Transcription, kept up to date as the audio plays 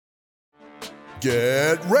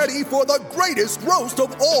Get ready for the greatest roast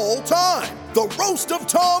of all time, the Roast of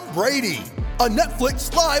Tom Brady, a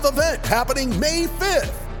Netflix live event happening May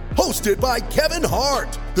 5th. Hosted by Kevin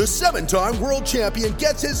Hart, the 7-time world champion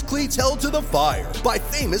gets his cleats held to the fire by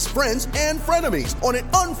famous friends and frenemies on an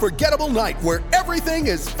unforgettable night where everything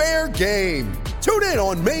is fair game. Tune in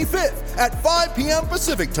on May 5th at 5 p.m.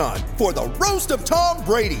 Pacific time for the Roast of Tom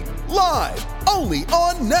Brady, live only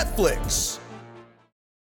on Netflix.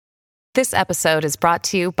 This episode is brought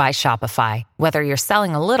to you by Shopify. Whether you're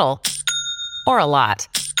selling a little or a lot,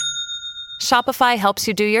 Shopify helps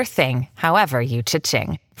you do your thing, however you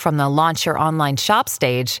cha-ching. From the launch your online shop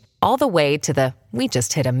stage, all the way to the we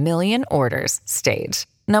just hit 1 million orders stage.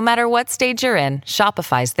 No matter what stage you're in,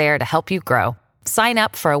 Shopify's there to help you grow. Sign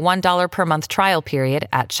up for a $1 per month trial period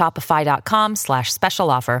at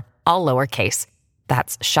shopify.com/special offer, all lowercase.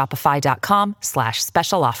 That's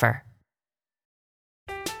shopify.com/special offer.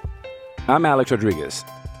 I'm Alex Rodriguez.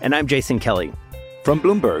 And I'm Jason Kelly. From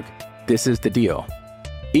Bloomberg, this is The Deal.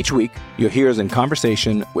 Each week, you'll hear us in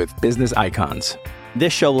conversation with business icons.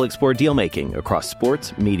 This show will explore deal-making across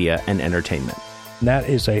sports, media, and entertainment. That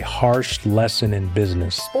is a harsh lesson in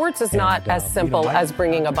business. Sports is not as simple as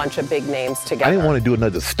bringing a bunch of big names together. I didn't want to do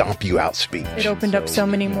another stomp you out speech. It opened up so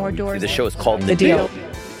many more doors. The show is called The Deal.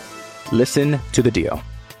 Listen to The Deal.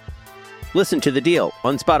 Listen to The Deal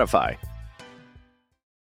on Spotify.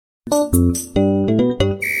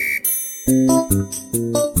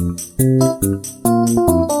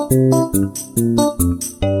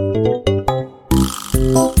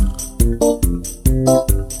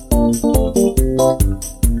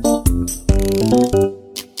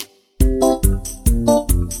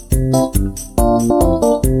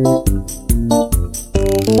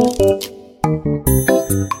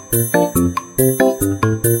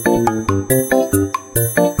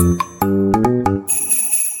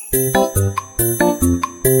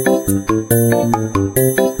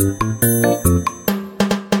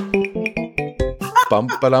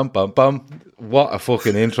 Bum, bum, bum. What a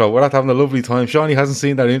fucking intro. We're not having a lovely time. Shawnee hasn't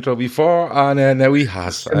seen that intro before, and now he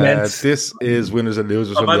has. This is Winners and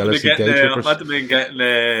Losers from the LFC Day Trippers. I might have been getting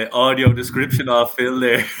the audio description off Phil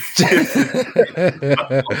there.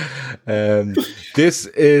 This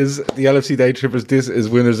is the LFC Day Trippers. This is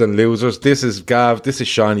Winners and Losers. This is Gav. This is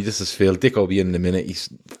Shawnee. This is Phil. Dick will be in a minute. He's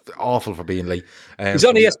awful for being late. He's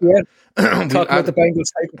on ESPN. Talking about the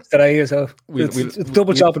Bengals today, so it's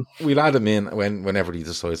double chopping. We'll add him in whenever he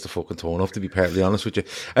decides to fucking turn up, to be perfectly honest with you.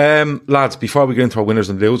 Lads, before we get into our winners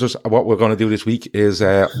and losers, what we're going to do this week is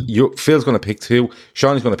Phil's going to pick 2,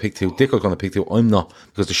 Shawnee's going to pick 2, Dick is going to pick 2. I'm not,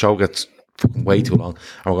 because the show gets fucking way too long,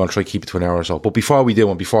 and we're going to try to keep it to an hour or so. But before we do,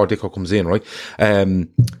 and before Dick comes in, right,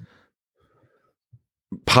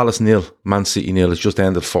 Palace 0, Man City 0. It's just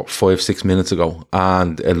ended 5-6 minutes ago,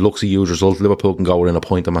 and it looks a huge result. Liverpool can go within a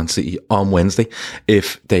point of Man City on Wednesday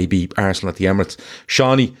if they beat Arsenal at the Emirates.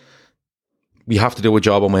 Shawnee, we have to do a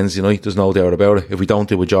job on Wednesday night, there's no doubt about it. If we don't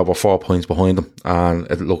do a job, we're 4 points behind them, and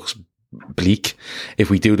it looks bleak. If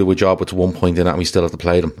we do a job, it's 1 point in that, and we still have to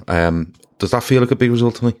play them. Does that feel like a big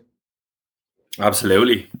result to me?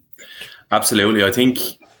 Absolutely. I think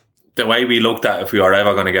the way we looked at if we are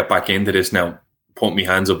ever going to get back into this now, put my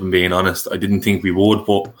hands up and being honest, I didn't think we would,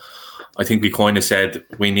 but I think we kind of said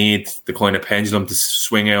we need the kind of pendulum to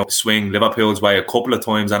swing Liverpool's way a couple of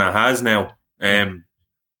times, and it has now.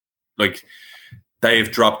 Like,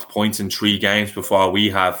 they've dropped points in 3 games before we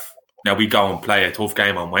have. Now we go and play a tough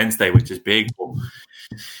game on Wednesday, which is big, but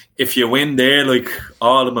if you win there, like,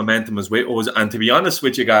 all the momentum is with us. And to be honest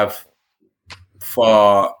with you, Gav,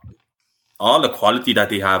 for all the quality that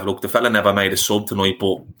they have, look, the fella never made a sub tonight,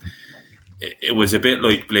 but it was a bit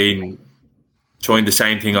like trying the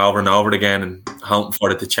same thing over and over again and hoping for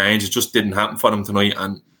it to change. It just didn't happen for them tonight,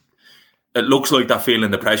 and it looks like they're feeling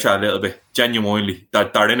the pressure a little bit, genuinely.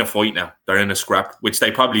 They're in a fight now. They're in a scrap, which they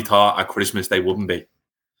probably thought at Christmas they wouldn't be.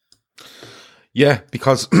 Yeah,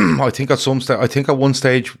 because I think at one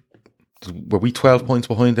stage, were we 12 points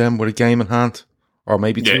behind them with a game in hand? Or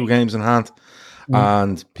maybe 2 games in hand?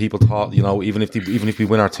 And people thought, even if we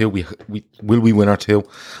win our 2, we win our 2,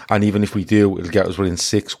 and even if we do, it'll get us within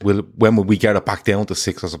 6. When will we get it back down to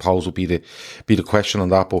 6? I suppose would be the question on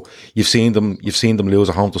that. But you've seen them lose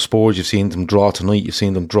at home to Spurs. You've seen them draw tonight. You've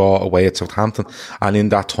seen them draw away at Southampton, and in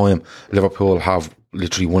that time, Liverpool have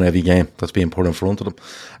literally won every game that's being put in front of them.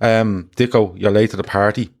 Dicko, you're late to the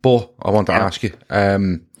party, but I want to ask you,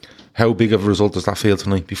 how big of a result does that feel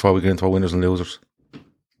tonight? Before we get into our winners and losers.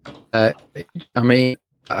 I mean,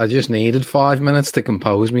 I just needed 5 minutes to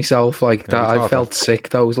compose myself. Like that, I felt sick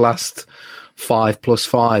those last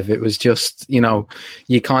 5+5. It was just,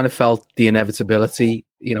 you kind of felt the inevitability.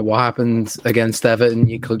 What happened against Everton,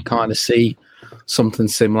 you could kind of see something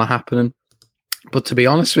similar happening. But to be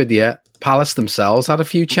honest with you, Palace themselves had a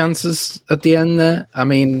few chances at the end there. I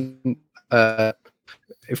mean,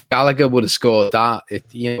 if Gallagher would have scored that,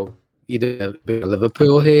 he'd have been a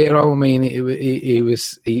Liverpool hero. I mean, it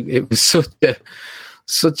was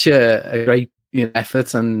such a great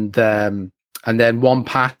effort, and then one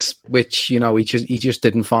pass which he just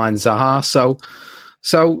didn't find Zaha.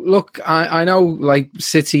 So look, I know like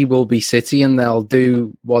City will be City, and they'll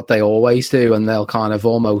do what they always do, and they'll kind of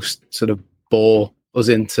almost sort of bore us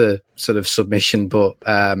into sort of submission. But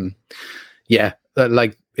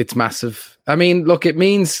like it's massive. I mean, look, it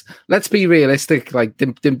means, let's be realistic. Like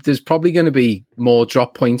there's probably going to be more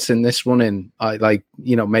drop points in this run-in.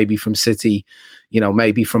 Maybe from City,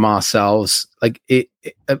 maybe from ourselves. Like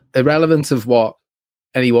irrelevant of what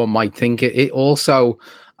anyone might think, it also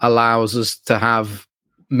allows us to have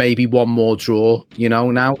maybe one more draw,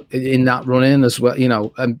 now in that run-in as well,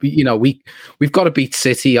 and we've got to beat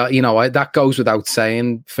City. That goes without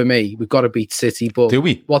saying for me. We've got to beat City, but do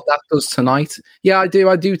we? What that does tonight? Yeah, I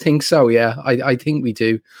do think so. Yeah, I think we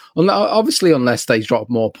do. Obviously, unless they drop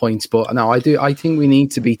more points, but no, I do. I think we need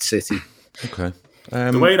to beat City. Okay.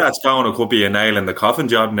 The way that's going, it could be a nail in the coffin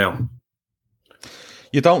job now.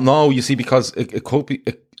 You don't know, you see, because it could be.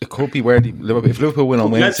 It could be where if Liverpool win on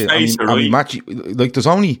Wednesday,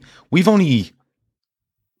 we've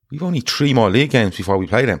only 3 more league games before we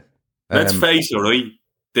play them. Let's face it, right?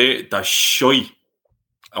 They're shy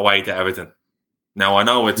away to Everton. Now I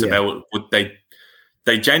know it's about, but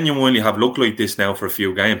they genuinely have looked like this now for a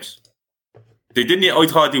few games. They didn't. I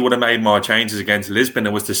thought they would have made more changes against Lisbon.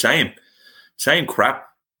 It was the same crap,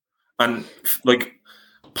 and like.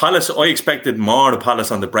 Palace, I expected more of Palace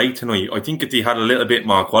on the break tonight. I think if they had a little bit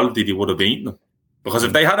more quality, they would have beaten them. Because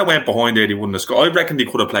if they had went behind there, they wouldn't have scored. I reckon they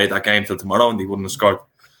could have played that game till tomorrow and they wouldn't have scored.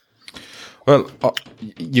 Well,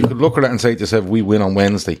 you could look at it and say to yourself, we win on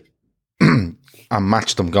Wednesday and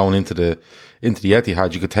match them going into the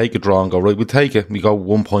Etihad. You could take a draw and go, right, we'll take it. We go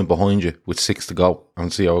 1 point behind you with 6 to go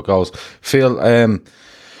and see how it goes. Phil,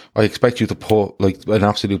 I expect you to put like an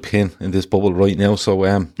absolute pin in this bubble right now. So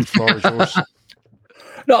the floor is yours.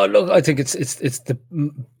 No, look, I think it's the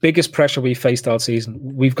biggest pressure we faced all season.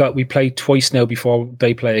 We play twice now before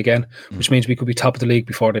they play again, which means we could be top of the league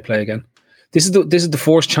before they play again. This is the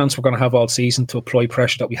first chance we're going to have all season to apply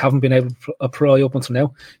pressure that we haven't been able to apply up until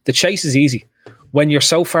now. The chase is easy. When you're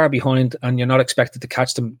so far behind and you're not expected to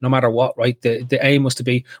catch them no matter what, right? The aim was to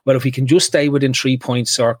be, well, if we can just stay within 3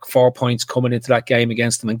 points or 4 points coming into that game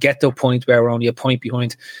against them and get to a point where we're only a point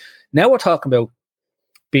behind. Now we're talking about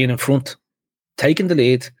being in front, taking the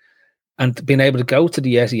lead and being able to go to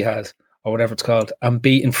the Etihad or whatever it's called and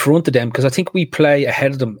be in front of them, because I think we play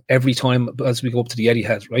ahead of them every time as we go up to the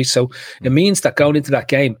Etihad, right? So it means that going into that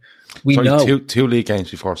game, we know... Two league games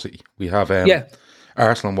before City. We have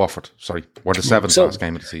Arsenal and Watford. Sorry, we're the 7th last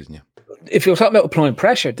game of the season, yeah. If you're talking about applying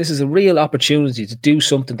pressure, this is a real opportunity to do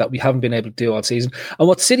something that we haven't been able to do all season. And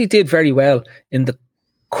what City did very well in the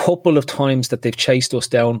couple of times that they've chased us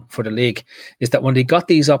down for the league is that when they got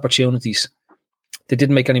these opportunities, they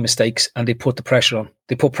didn't make any mistakes and they put the pressure on.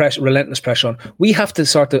 They put relentless pressure on. We have to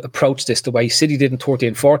sort of approach this the way City did in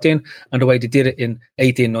 13-14 and the way they did it in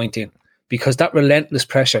 18-19, because that relentless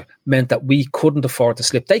pressure meant that we couldn't afford to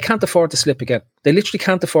slip. They can't afford to slip again. They literally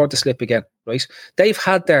can't afford to slip again, right? They've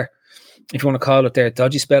had their, if you want to call it, their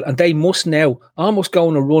dodgy spell, and they must now almost go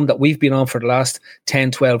on a run that we've been on for the last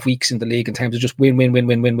 10, 12 weeks in the league in terms of just win.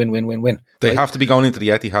 They have to be going into the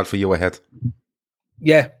Etihad for you ahead.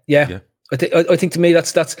 Yeah. I think to me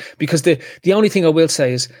that's because the only thing I will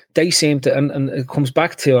say is they seem to, and it comes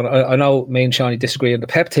back to, and I know me and Shawnee disagree on the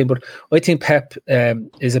Pep team, but I think Pep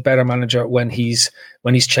is a better manager when he's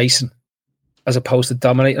chasing as opposed to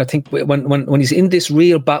dominating. I think when he's in this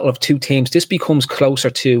real battle of two teams, this becomes closer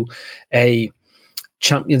to a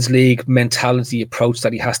Champions League mentality approach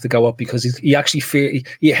that he has to go up, because he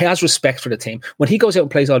has respect for the team. When he goes out and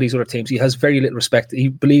plays all these other teams, he has very little respect. He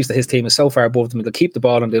believes that his team is so far above them, they'll keep the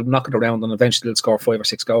ball and they'll knock it around and eventually they'll score 5 or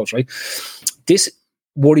 6 goals, right? This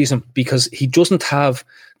worries him because he doesn't have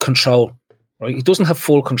control, right? He doesn't have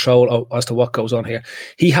full control as to what goes on here.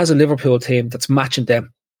 He has a Liverpool team that's matching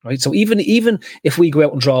them, right? So even if we go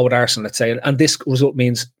out and draw with Arsenal, let's say, and this result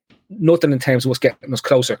means nothing in terms of us getting us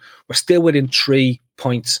closer, we're still within 3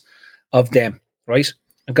 points of them, right?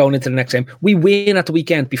 And going into the next game, we win at the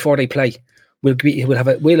weekend before they play. We'll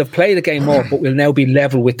have played the game more, but we'll now be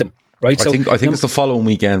level with them, right? I think it's the following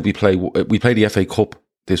weekend. We play the FA Cup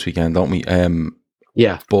this weekend, don't we?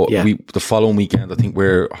 Yeah. But the following weekend, I think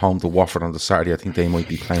we're home to Watford on the Saturday. I think they might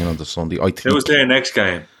be playing on the Sunday. I think who was their next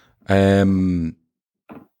game?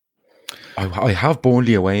 I have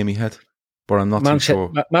Burnley away in my head, but I'm not too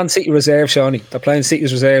sure. Man City reserve, Shawnee. They're playing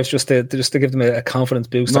City's reserves just to give them a confidence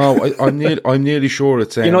boost. No, I'm nearly sure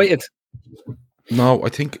it's United. No, I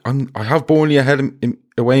think I have Burnley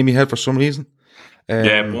away in my head for some reason.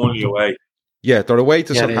 Burnley away. Yeah, they're away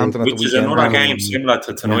to Southampton at the weekend. Which is another game similar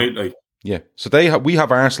to tonight. Yeah. So we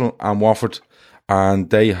have Arsenal and Watford, and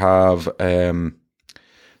they have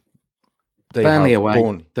Burnley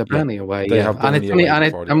away. They're Burnley away. They have Burnley away,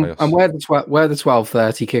 and we're the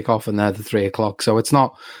 12:30 kickoff, and they're the 3:00. So it's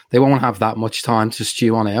not. They won't have that much time to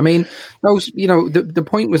stew on it. I mean, the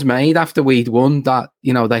point was made after we'd won that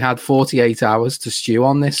they had 48 hours to stew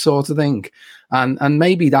on this sort of thing, and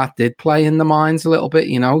maybe that did play in the minds a little bit.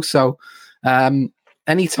 So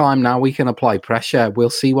anytime now we can apply pressure, we'll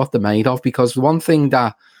see what they're made of. Because one thing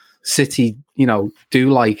that City do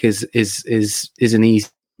like is an easy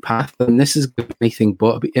path, and this is anything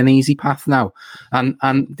but an easy path now.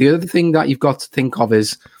 And the other thing that you've got to think of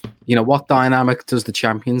is, what dynamic does the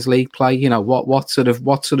Champions League play? What sort of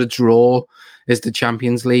draw is the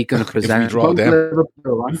Champions League going to present? If we draw them,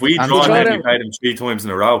 we play them 3 times in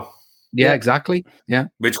a row. Yeah, exactly. Yeah,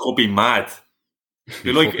 which could be mad. If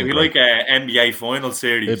you like an NBA final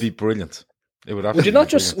series, it'd be brilliant. It would. Would you not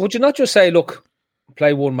just say, look,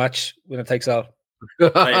 play one match when it takes out?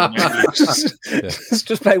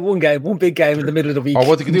 Just play one big game in the middle of the week. Or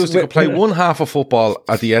what they could do is they could play one half of football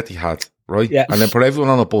at the Etihad, right? Yeah. And then put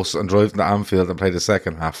everyone on a bus and drive to Anfield and play the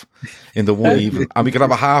second half in the one evening. And we could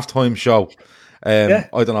have a halftime show. I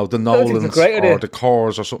don't know, the Nolans or the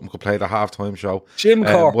Cores or something could play the halftime show. Jim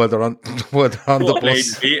Core. While they're on the bus.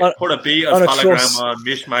 Put a Beatles hologram on,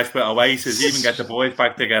 mishmash with Oasis, even get the boys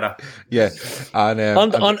back together. Yeah.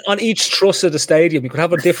 And on each truss of the stadium, you could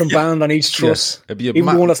have a different band on each truss. Yeah.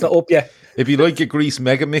 Even one that's not up yet. It'd be like a Grease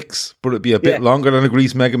mega mix, but it'd be a bit longer than a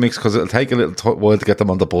Grease mega mix because it'll take a little while to get them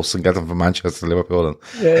on the bus and get them from Manchester to Liverpool and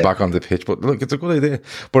back on the pitch. But look, it's a good idea.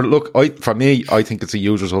 But look, for me, I think it's a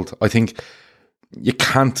huge result. I think you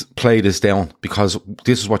can't play this down because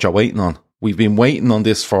this is what you're waiting on. We've been waiting on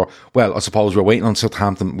this I suppose we're waiting on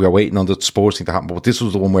Southampton, we're waiting on the sports thing to happen, but this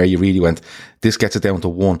was the one where you really went, this gets it down to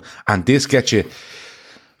 1. And this gets you,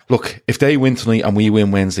 look, if they win tonight and we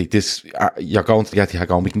win Wednesday, you're going to the Etihad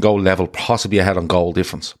going, we can go level, possibly ahead on goal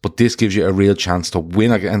difference. But this gives you a real chance to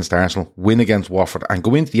win against Arsenal, win against Watford, and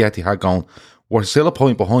go into the Etihad going, we're still a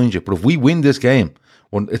point behind you, but if we win this game,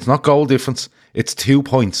 it's not goal difference, it's 2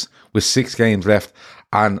 points with 6 games left,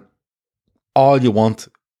 and all you want,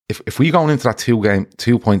 if we go into that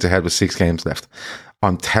 2 points ahead with 6 games left,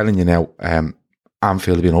 I'm telling you now,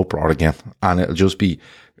 Anfield will be an uproar again, and it'll just be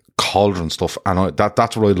cauldron stuff, and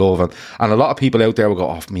that's what I love. And a lot of people out there will go,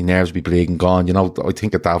 oh, my nerves will be bleeding gone. I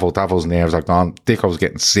think of Davo's nerves are gone. Dicko's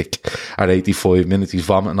getting sick at 85 minutes. He's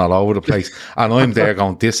vomiting all over the place. And I'm there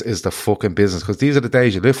going, this is the fucking business, because these are the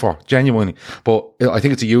days you live for, genuinely. But I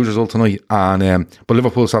think it's a huge result tonight. And but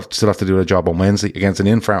Liverpool still have to do their job on Wednesday against an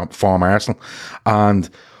in-form Arsenal.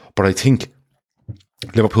 But I think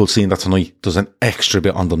Liverpool seeing that tonight does an extra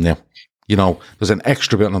bit on them now. There's an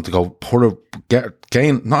extra bit on them to go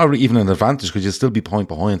gain, not even an advantage because you'll still be point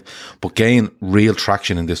behind, but gain real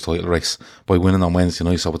traction in this title race by winning on Wednesday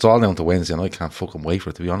night. So it's all down to Wednesday, and I can't fucking wait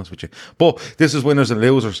for it, to be honest with you. But this is winners and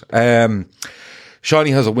losers.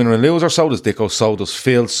 Shawnee has a winner and loser, so does Dicko, so does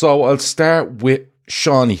Phil. So I'll start with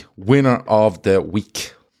Shawnee, winner of the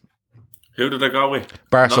week. Who did I go with?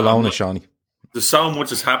 Barcelona, Shawnee. There's so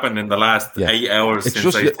much has happened in the last 8 hours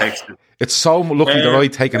since I texted. It's so lucky that I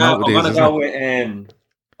taken out with this.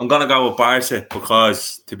 I'm going to go with Barca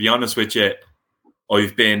because, to be honest with you,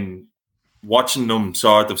 I've been watching them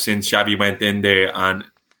sort of since Xavi went in there, and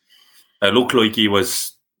it looked like he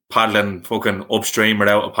was paddling fucking upstream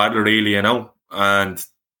without a paddle, really, and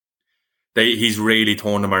he's really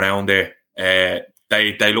turned them around there. They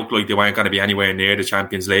look like they weren't going to be anywhere near the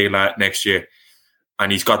Champions League next year,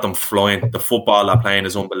 and he's got them flying. The football they're playing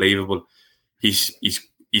is unbelievable. He's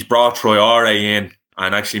brought Traoré in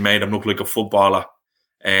and actually made him look like a footballer.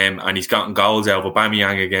 And he's gotten goals out of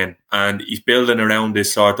Aubameyang again. And he's building around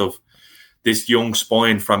this young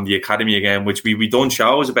spine from the academy again, which we done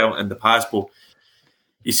shows about in the past, but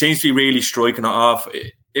he seems to be really striking it off.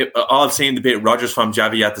 It all seemed a bit Rodgers from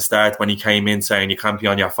Xavi at the start when he came in saying you can't be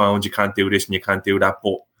on your phones, you can't do this and you can't do that.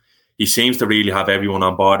 But he seems to really have everyone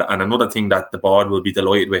on board. And another thing that the board will be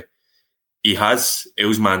delighted with, he has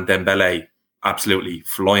Ousmane Dembele absolutely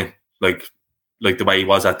flying, like the way he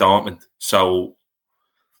was at Dortmund. So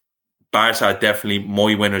Barca are definitely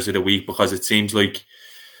my winners of the week because it seems like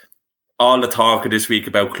all the talk of this week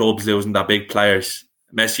about clubs losing their big players.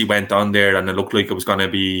 Messi went on there and it looked like it was going to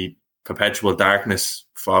be perpetual darkness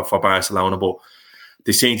for Barcelona, but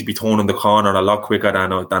they seem to be turning the corner a lot quicker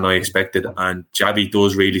than I expected. And Xavi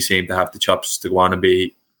does really seem to have the chops to go on and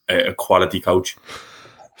be a quality coach.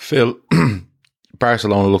 Phil,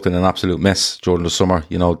 Barcelona looked in an absolute mess during the summer.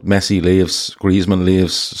 You know, Messi leaves, Griezmann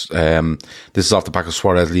leaves. This is off the back of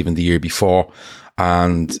Suarez leaving the year before.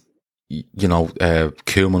 And you know,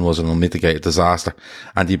 Koeman was an unmitigated disaster.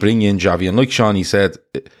 And you bring in Xavi, and like Shawnee said,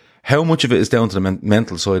 how much of it is down to the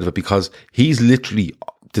mental side of it? Because he's literally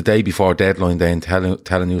the day before deadline day and telling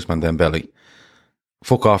Ousmane Dembele,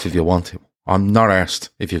 fuck off if you want to. I'm not arsed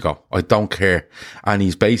if you go. I don't care. And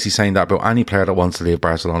he's basically saying that about any player that wants to leave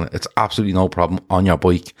Barcelona. It's absolutely no problem on your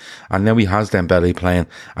bike. And now he has Dembele playing,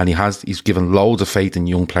 and he's given loads of faith in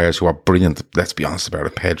young players who are brilliant. Let's be honest about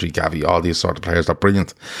it. Pedri, Gavi, all these sort of players are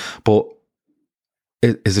brilliant. But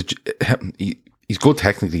he's good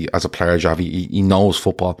technically as a player, Xavi. He knows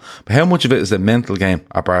football. But how much of it is the mental game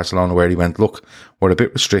at Barcelona where he went, look, we're a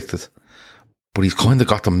bit restricted, but he's kind of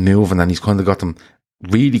got them moving, and he's kind of got them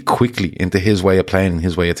really quickly into his way of playing and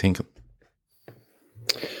his way of thinking?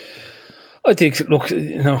 I think, look,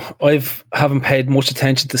 you know, haven't paid much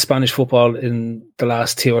attention to Spanish football in the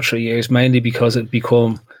last 2 or 3 years, mainly because it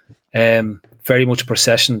become very much a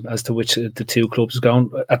procession as to which the two clubs are going.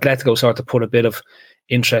 Atletico sort of put a bit of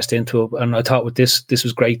interest into it, and I thought with this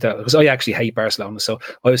was great, that because I actually hate Barcelona, so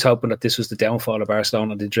I was hoping that this was the downfall of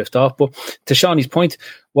Barcelona and they drift off. But to Shawnee's point,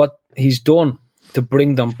 what he's done to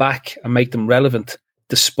bring them back and make them relevant,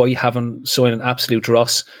 despite having signed an absolute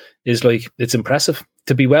dross, is like, it's impressive.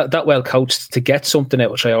 To be that well coached, to get something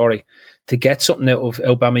out of Traore, to get something out of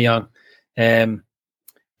Aubameyang,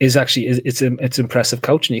 is actually it's impressive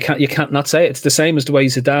coaching. You can't not say it. It's the same as the way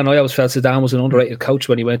Zidane. I always felt Zidane was an underrated coach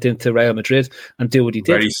when he went into Real Madrid and did what he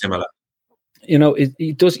did. Very similar. You know,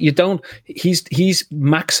 he does. You don't. He's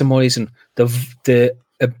maximising the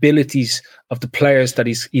abilities of the players that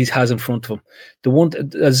he has in front of him. The one,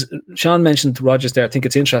 as Sean mentioned, Rodgers there, I think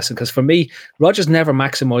it's interesting because for me, Rodgers never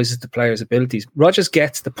maximises the players' abilities. Rodgers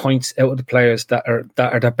gets the points out of the players that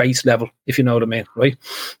are their base level, if you know what I mean, right?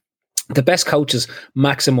 The best coaches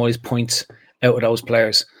maximise points out of those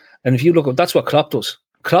players. And if you look, that's what Klopp does.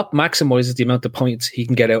 Klopp maximises the amount of points he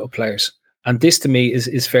can get out of players. And this, to me,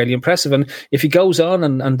 is fairly impressive. And if he goes on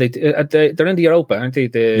and they're in the Europa, aren't they?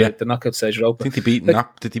 The knockout stage Europa. I think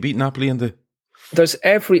did he beat Napoli in the... There's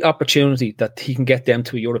every opportunity that he can get them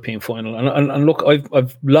to a European final. And look,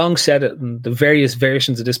 I've long said it in the various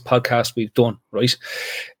versions of this podcast we've done, right,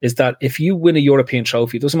 is that if you win a European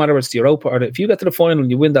trophy, it doesn't matter if it's the Europa or if you get to the final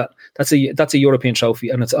and you win that, that's a European trophy,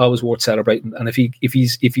 and it's always worth celebrating. And if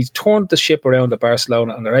he's turned the ship around at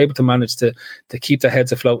Barcelona and they're able to manage to keep their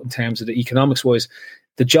heads afloat in terms of the economics wise,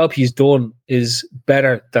 the job he's done is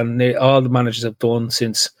better than all the managers have done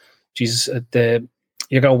since,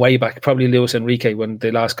 you're going way back, probably Luis Enrique, when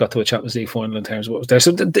they last got to a Champions League final in terms of what was there.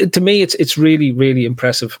 So to me, it's really, really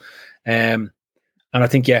impressive. And I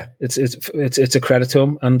think, it's a credit to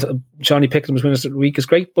him. And Johnny Pickham's winners of the week is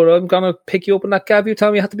great, but I'm going to pick you up on that, Gav. You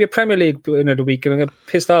tell me you have to be a Premier League winner of the week, and I'm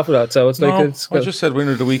pissed off with that. So it's I just said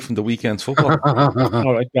winner of the week from the weekend's football.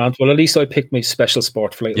 All right, Grant. Well, at least I picked my special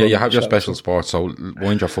sport for later. Yeah, you have your special sport, so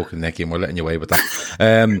wind your fucking neck in. We're letting you away with that.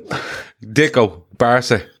 Dicko,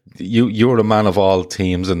 Barca. You're a man of all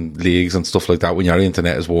teams and leagues and stuff like that when your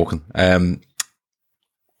internet is working.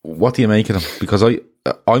 What do you make of him? Because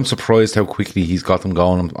I'm surprised how quickly he's got them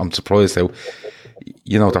going. I'm surprised how,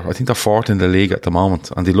 I think they're fourth in the league at the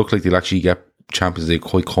moment, and they look like they'll actually get Champions League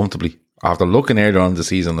quite comfortably. After looking earlier on in the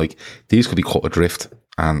season, like, these could be cut adrift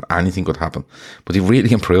and anything could happen. But they've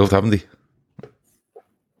really improved, haven't they?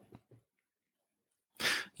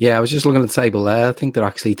 Yeah, I was just looking at the table there. I think they're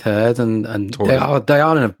actually third, and they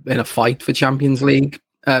are in a fight for Champions League.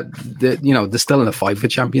 They're still in a fight for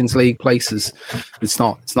Champions League places. It's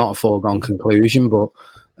not a foregone conclusion, but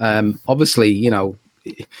obviously,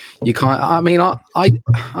 you can't. I mean, I've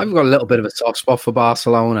got a little bit of a soft spot for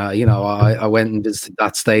Barcelona. I went and visited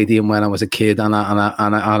that stadium when I was a kid, and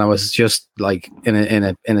I was just like in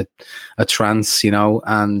a trance,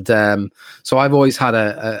 and so I've always had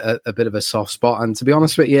a bit of a soft spot. And to be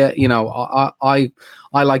honest with you,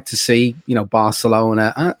 I like to see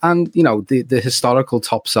Barcelona and the historical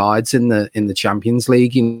top sides in the Champions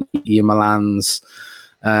League. Your Milans.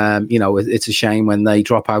 It's a shame when they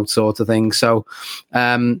drop out, sort of thing. So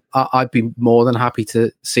I'd be more than happy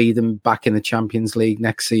to see them back in the Champions League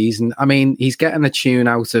next season. I mean, he's getting a tune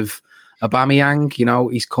out of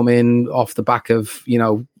Aubameyang. He's come in off the back of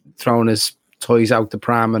throwing his toys out the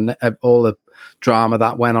pram and all the drama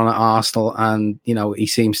that went on at Arsenal, and he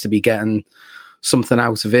seems to be getting something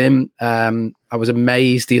out of him. I was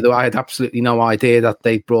amazed either. I had absolutely no idea that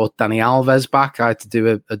they brought Dani Alves back. I had to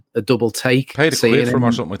do a double take. Paid a quid for him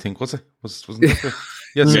or something, I think, was it? Wasn't it?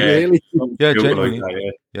 Yes, really? Yeah,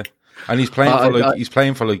 genuinely. Yeah. And he's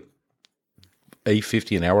playing for like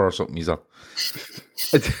 $8.50 an hour or something. He's on.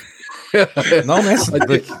 No messing,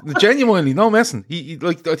 like genuinely, no messing. He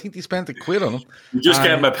I think they spent a quid on him. You just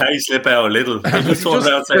get him a pay slip out a little. They just told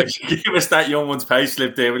out saying, "Give us that young one's pay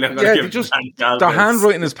slip there." They're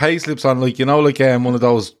handwriting his pay slips on like one of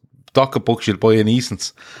those docket books you'll buy in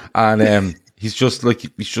Eason's, and he's just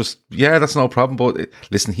that's no problem. But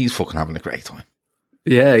listen, he's fucking having a great time.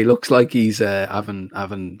 Yeah, he looks like he's having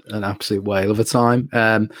an absolute whale of a time.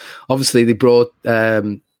 Obviously, they brought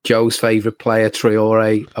Joe's favourite player,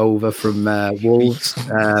 Traore, over from Wolves.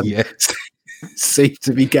 Seem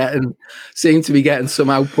to be getting some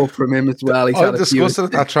output from him as well. I discussed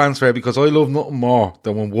that transfer because I love nothing more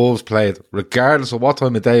than when Wolves played, regardless of what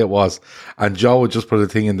time of day it was. And Joe would just put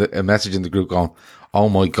a message in the group going, "Oh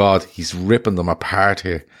my God, he's ripping them apart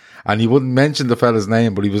here." And he wouldn't mention the fella's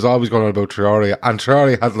name, but he was always going on about Traore. And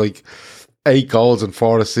Traore had like 8 goals and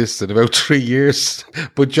 4 assists in about 3 years.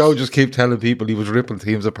 But Joe just kept telling people he was ripping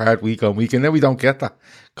teams apart week on week. And now we don't get that.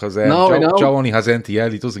 Because Joe only has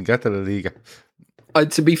NTL. He doesn't get to the Liga.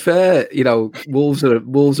 To be fair, Wolves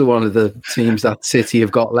are one of the teams that City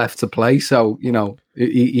have got left to play. So,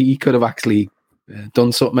 he could have actually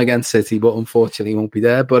done something against City, but unfortunately he won't be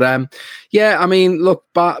there. But, look,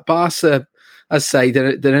 Barca, as I say,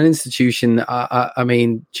 they're an institution. I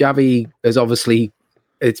mean, Xavi is obviously...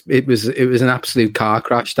 It was an absolute car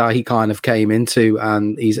crash that he kind of came into,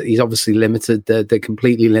 and he's obviously limited. They're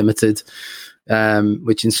completely limited,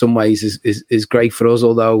 which in some ways is great for us.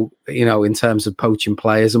 Although in terms of poaching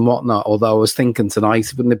players and whatnot. Although I was thinking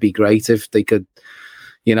tonight, wouldn't it be great if they could,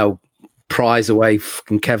 prize away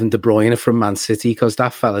fucking Kevin De Bruyne from Man City, because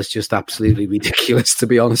that fella's just absolutely ridiculous, to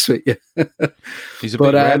be honest with you. He's a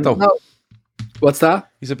big red though. No, what's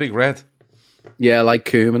that? He's a big red. Yeah, like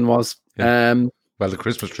Koeman was. Yeah. Well, the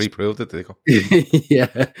Christmas tree proved it, Dico.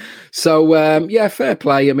 Yeah. So, fair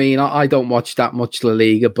play. I mean, I don't watch that much La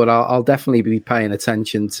Liga, but I'll definitely be paying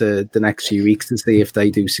attention to the next few weeks to see if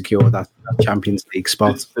they do secure that Champions League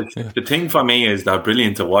spot. The thing for me is they're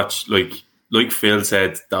brilliant to watch. Like Phil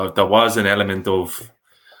said, there was an element of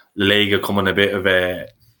La Liga coming a bit of a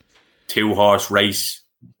 2-horse race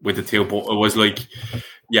with the two, but it was like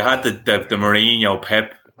you had the Mourinho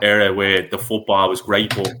Pep era where the football was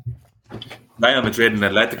great, but Real Madrid and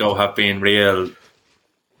Atletico have been real.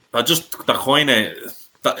 They're kind of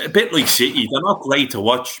a bit like City. They're not great to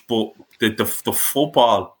watch, but the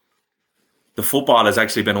football has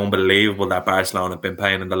actually been unbelievable that Barcelona have been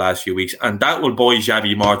playing in the last few weeks, and that will buy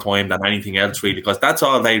Xavi more time than anything else, really, because that's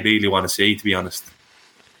all they really want to see, to be honest.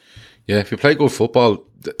 Yeah, if you play good football,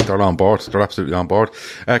 they're on board. They're absolutely on board.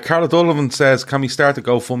 Carla Dullivan says, "Can we start a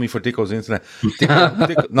GoFundMe for Dicko's internet?"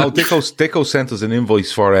 Dicko sent us an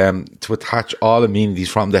invoice for to attach all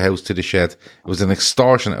amenities from the house to the shed. It was an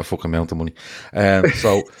extortionate fucking amount of money.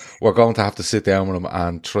 So we're going to have to sit down with him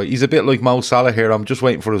and try. He's a bit like Mo Salah here. I'm just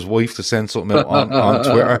waiting for his wife to send something out on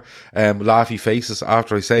Twitter. Laughy faces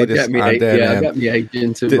after I say this. Get me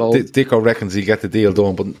agent involved. Dicko reckons he'll get the deal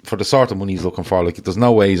done, but for the sort of money he's looking for, like, there's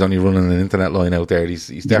no way he's only running an internet line out there.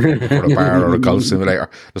 He's definitely for a bar or a golf simulator.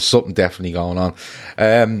 There's something definitely going on.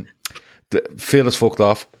 Phil is fucked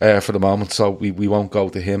off for the moment, so we won't go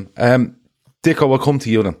to him. Dicko, I'll come to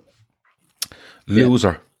you then.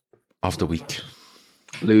 Loser of the week.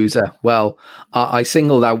 Loser. Well, I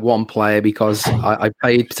singled out one player because I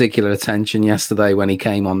paid particular attention yesterday when he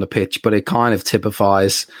came on the pitch, but it kind of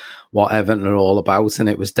typifies what Everton are all about, and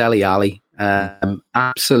it was Dele Alli.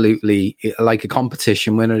 Absolutely like a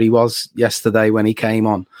competition winner he was yesterday when he came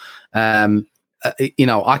on. I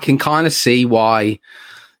can kind of see why,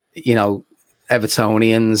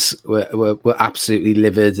 Evertonians were absolutely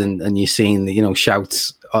livid, and you're seeing the,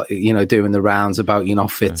 shouts, doing the rounds about you're not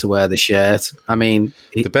fit to wear the shirt. I mean,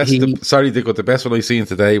 the best one I seen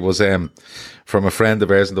today was from a friend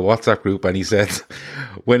of ours in the WhatsApp group, and he said,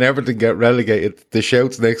 when Everton get relegated, the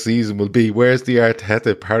shouts next season will be, "Where's the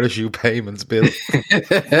Arteta parachute payments bill?"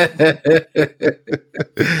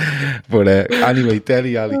 But anyway,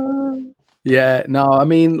 Dele Alli. Yeah, no, I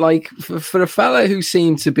mean, like for a fella who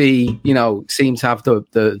seemed to have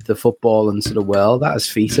the football and sort of world at his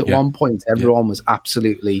feet at one point, everyone was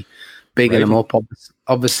absolutely bigging him up.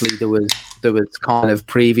 Obviously, there was kind of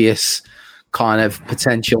previous kind of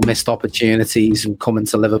potential missed opportunities and coming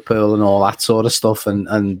to Liverpool and all that sort of stuff,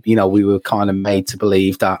 and we were kind of made to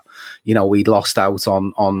believe that we'd lost out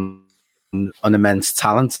on an immense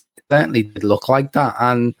talent. Certainly did look like that,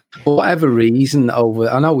 and for whatever reason, I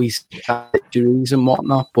know he's had injuries and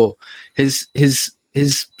whatnot, but his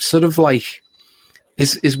sort of like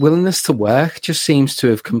his willingness to work just seems to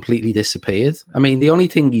have completely disappeared. I mean, the only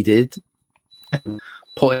thing he did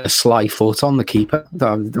put a sly foot on the keeper.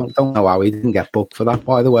 Don't know how he didn't get booked for that,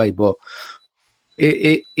 by the way, but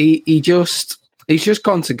he's just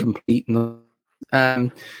gone to complete,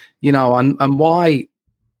 and why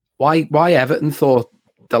Everton thought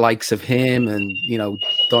the likes of him and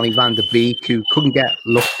Donny van der Beek, who couldn't get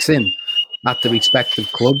looks in at the respective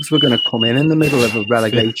clubs, were going to come in the middle of a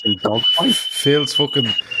relegation dogfight. Phil's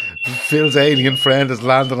alien friend has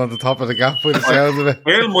landed on the top of the gap by the sound of it.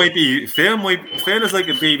 Phil is like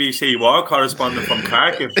a BBC war correspondent from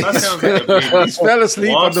Kharkiv. That sounds like a BBC. He's fell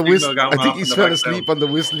asleep on the whistle. I think he's fell asleep on the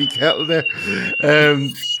whistly kettle there.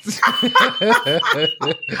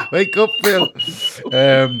 Wake up, Phil.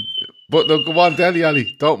 But no, go on, Dele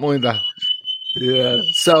Alli. Don't mind that. Yeah.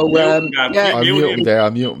 So I'm mute him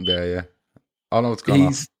there. Yeah. I know what's going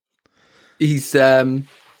on. He's I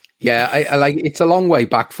like, it's a long way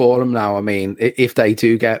back for him now. I mean, if they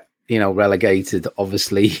do get relegated,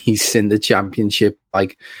 obviously he's in the Championship.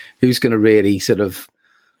 Like, who's going to really sort of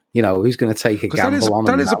who's going to take a gamble on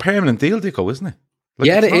him? That is a permanent deal, Dicko, isn't it? Like,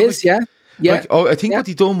 yeah, it is. Like, yeah. Like, I think what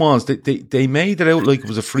he done was they made it out like it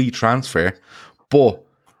was a free transfer, but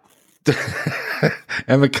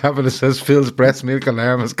Emma Kavanagh says Phil's breast milk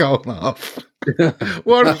alarm is going off.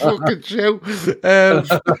 What a fucking show.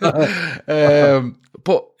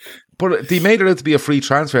 But they made it out to be a free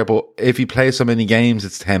transfer, but if he plays so many games,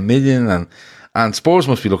 it's 10 million, and Spurs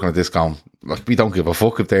must be looking at this going, like, we don't give a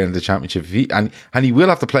fuck if they're in the Championship. And he will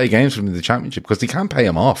have to play games from in the Championship because they can't pay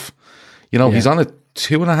him off. He's on a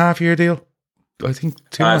 2.5 year deal. I think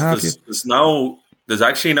 2.5 years. There's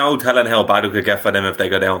actually no telling how bad it could get for them if they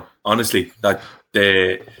go down. Honestly, that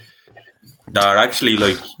they're actually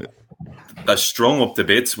like they're strung up to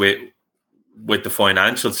bits with the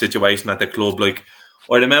financial situation at the club. Like,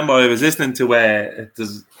 I remember I was listening to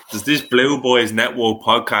there's this Blue Boys Network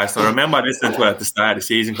podcast. I remember listening to it at the start of the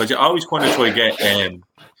season because you always kind of try to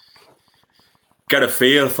get a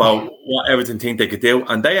feel for what Everton think they could do.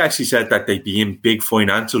 And they actually said that they'd be in big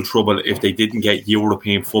financial trouble if they didn't get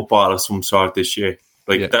European football of some sort this year.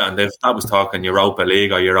 That was talking Europa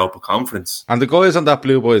League or Europa Conference. And the guys on that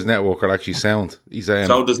Blue Boys Network are actually sound.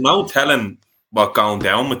 So there's no telling what going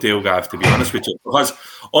down with Dilgav, to be honest with you. Because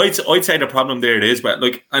I'd say the problem there is, but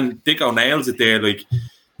and Dicko nails it there,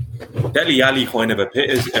 Dele Alli kind of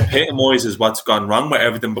epitomises what's gone wrong with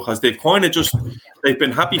everything, because they've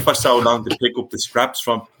been happy for so long to pick up the scraps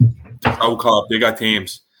from the so-called bigger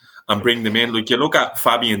teams and bring them in. Like, you look at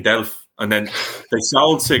Fabian Delph, and then they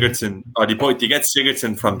sold Sigurdsson, or they get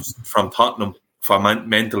Sigurdsson from Tottenham for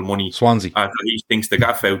mental money. Swansea. After he thinks the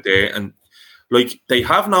gaff out there, and they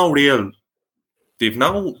have no real. They've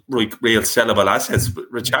no real sellable assets.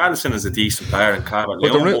 Richarlison is a decent player, and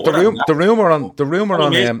the rumor on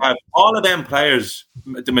all of them players,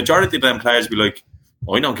 the majority of them players, be like,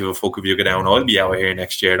 I don't give a fuck if you go down. I'll be out here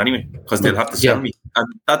next year anyway, because they'll have to sell me, and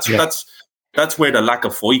that's where the lack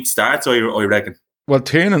of fight starts. I reckon. Well,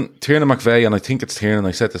 Tiernan McVeigh, and I think it's Tiernan,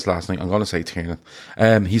 I said this last night, I'm going to say Tiernan.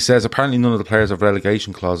 He says apparently none of the players have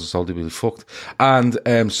relegation clauses, so they'll be fucked. And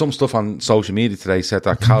some stuff on social media today said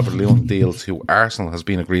that Calvert-Lewin deal to Arsenal has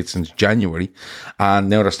been agreed since January, and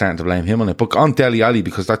now they're starting to blame him on it. But on Dele Alli,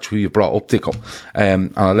 because that's who you brought up, Dicko,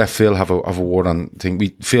 and I'll let Phil have a word on thing.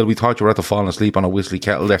 Phil, we thought you were at the falling asleep on a whistly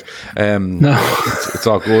kettle there. No. It's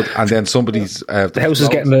all good. And then somebody's... the house is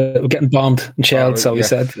getting bombed and shelled, so he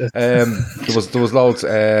said. There was loads.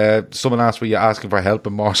 Someone asked, were you asking for help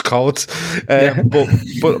in Morse codes?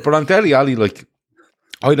 But on Dele Alli,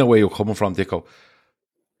 I know where you're coming from, Dicko.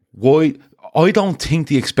 Why? I don't think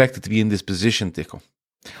they expected to be in this position, Dicko.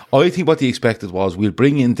 I think what they expected was, we'll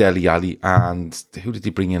bring in Dele Alli, and who did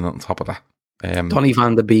they bring in on top of that? Donny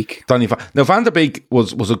van der Beek. Now, Van der Beek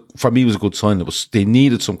was for me was a good sign. They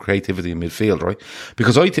needed some creativity in midfield, right?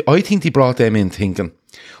 Because I think they brought them in thinking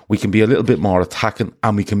we can be a little bit more attacking,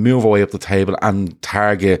 and we can move away up the table and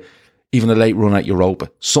target even a late run at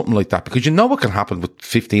Europa, something like that. Because you know what can happen with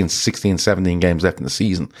 15, 16, 17 games left in the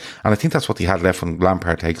season, and I think that's what they had left when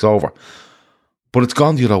Lampard takes over. But it's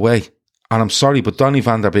gone the other way. And I'm sorry, but Donny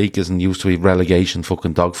van der Beek isn't used to a relegation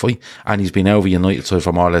fucking dogfight, and he's been over United side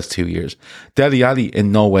for more or less 2 years. Dele Alli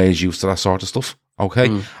in no way is used to that sort of stuff,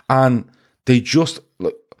 okay? And they just...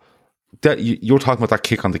 you're talking about that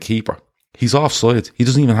kick on the keeper. He's offside. He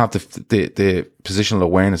doesn't even have the positional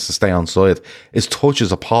awareness to stay onside. His touch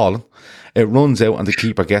is appalling. It runs out and the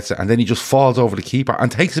keeper gets it, and then he just falls over the keeper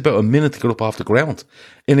and takes about a minute to get up off the ground.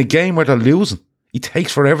 In a game where they're losing, he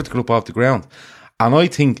takes forever to get up off the ground. And I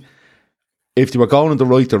think if they were going in the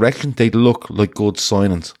right direction, they'd look like good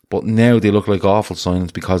signings. But now they look like awful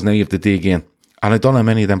signings because now you have to dig in. And I don't know how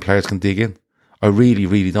many of them players can dig in. I really,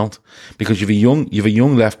 really don't. Because you've a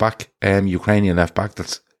young left back, Ukrainian left back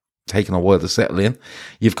that's taken a while to settle in.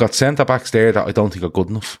 You've got centre backs there that I don't think are good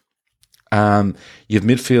enough. You've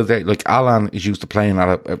midfield there, like Alan is used to playing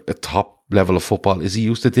at a top level of football. Is he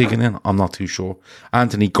used to digging in? I'm not too sure.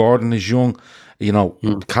 Anthony Gordon is young.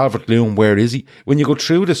 Calvert-Lewin, where is he? When you go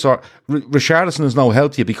through this, Richarlison has no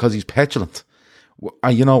help to you because he's petulant.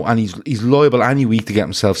 And he's liable any week to get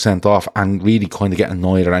himself sent off and really kind of get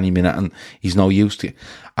annoyed at any minute, and he's no use to you.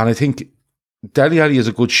 And I think Dele Alli is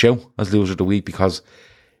a good show as loser of the week because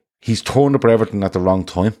he's turned up Everton at the wrong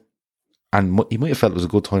time. And he might have felt it was a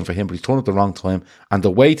good time for him, but he's turned up the wrong time. And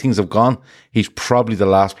the way things have gone, he's probably the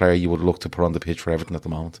last player you would look to put on the pitch for Everton at the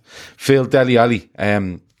moment. Phil, Dele Alli,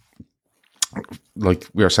 like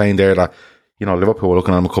we were saying there, that Liverpool were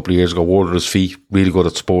looking at him a couple of years ago, watered his feet, really good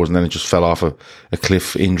at Spurs, and then it just fell off a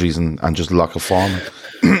cliff, injuries and just lack of form.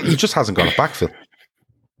 He just hasn't got it back, Phil.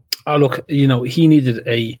 Oh, look, he needed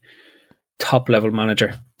a top-level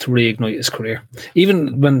manager to reignite his career.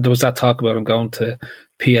 Even when there was that talk about him going to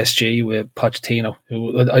PSG with Pochettino,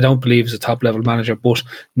 who I don't believe is a top-level manager, but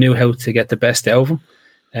knew how to get the best out of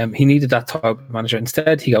him. He needed that top manager.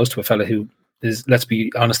 Instead, he goes to a fella who is, let's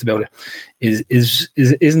be honest about it,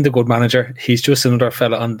 isn't a good manager. He's just another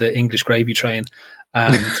fella on the English gravy train,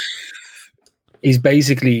 and he's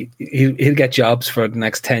basically he'll get jobs for the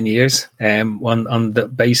next 10 years. On the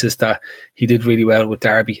basis that he did really well with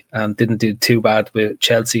Derby and didn't do too bad with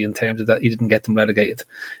Chelsea in terms of that he didn't get them relegated.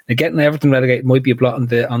 Now, getting Everton relegated might be a blot on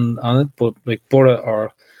it, but like Borough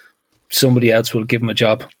or somebody else will give him a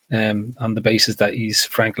job on the basis that he's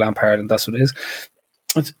Frank Lampard, and that's what it is.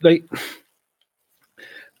 It's like,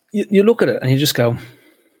 you look at it and you just go,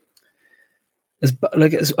 I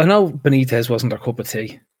know Benitez wasn't their cup of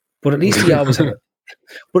tea, but at least he always had it.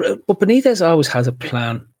 But Benitez always has a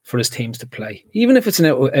plan for his teams to play, even if it's an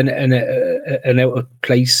out of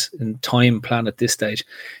place and time plan at this stage.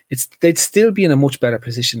 They'd still be in a much better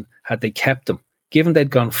position had they kept them, given they'd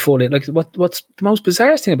gone full in. Like what's the most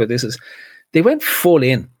bizarre thing about this is they went full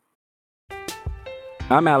in.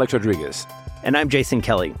 I'm Alex Rodriguez, and I'm Jason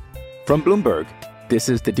Kelly from Bloomberg. This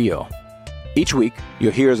is The Deal. Each week,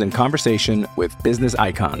 you'll hear us in conversation with business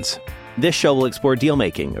icons. This show will explore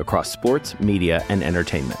deal-making across sports, media, and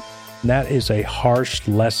entertainment. That is a harsh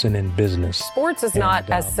lesson in business. Sports is not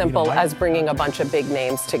as simple as bringing a bunch of big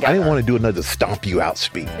names together. I didn't want to do another stomp you out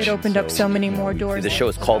speech. It opened up so many more doors. The show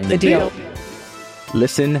is called The Deal.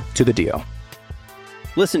 Listen to The Deal.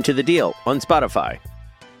 Listen to The Deal on Spotify.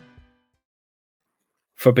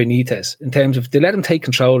 For Benitez, in terms of they let him take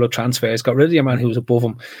control of transfers, got rid of your man who was above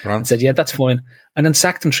him, and said, "Yeah, that's fine," and then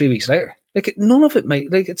sacked him 3 weeks later. Like none of it,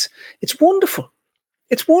 mate. Like it's wonderful.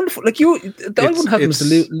 It's wonderful. Like I wouldn't have them as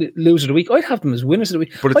the loser of the week. I'd have them as winners of the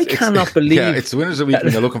week. But I cannot believe. Yeah, it's the winners of the week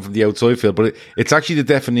when you're looking from the outside field. But it's actually the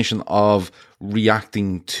definition of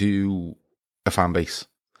reacting to a fan base.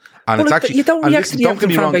 And it's actually you don't react to the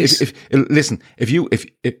fan base.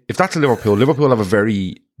 If that's a Liverpool have a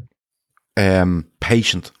very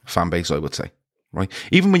patient fan base, I would say, right?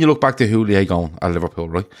 Even when you look back to Houllier going at Liverpool,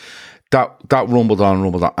 right? That rumbled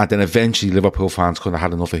on, and then eventually Liverpool fans kind of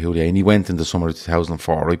had enough of Houllier, and he went in the summer of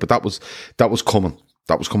 2004, right? But that was coming.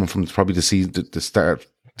 That was coming from probably the season, the start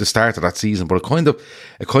of that season. But it kind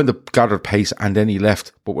of gathered pace, and then he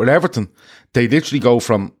left. But with Everton, they literally go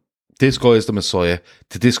from this guy is the Messiah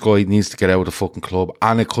to this guy needs to get out of the fucking club,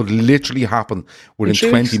 and it could literally happen within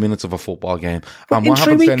 20 minutes of a football game. And what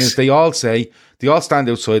happens then is they all stand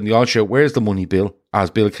outside and they all shout, "Where's the money, Bill?" as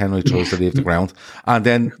Bill Kenwright tries to leave the ground. And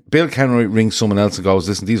then Bill Kenwright rings someone else and goes,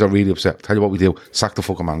 "Listen, these are really upset. Tell you what we do, sack the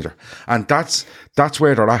fucking manager." And that's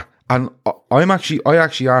where they're at. And I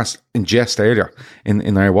actually asked in jest earlier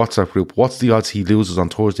in our WhatsApp group, what's the odds he loses on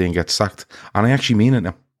Thursday and gets sacked? And I actually mean it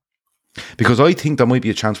now. Because I think there might be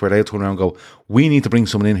a chance where they'll turn around and go, we need to bring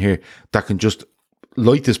someone in here that can just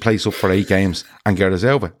light this place up for 8 games and get us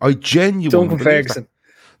over. I genuinely Duncan Ferguson.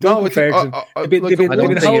 No, it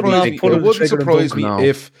wouldn't surprise me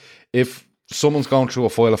if someone's going through a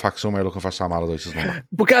file of facts somewhere looking for Sam Allardyce's number.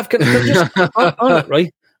 But Gav, can just on it,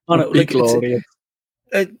 right? On it, like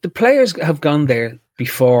the players have gone there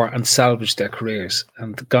before and salvaged their careers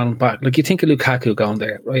and gone back. Like you think of Lukaku going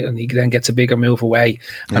there, right? And he then gets a bigger move away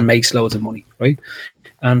and makes loads of money, right?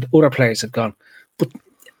 And other players have gone. But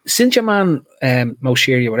since your man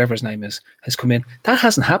Moshiri, or whatever his name is, has come in, that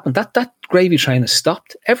hasn't happened. That gravy train has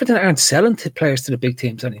stopped. Everton aren't selling players to the big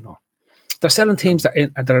teams anymore. They're selling teams that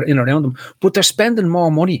are in around them, but they're spending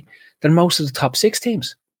more money than most of the top 6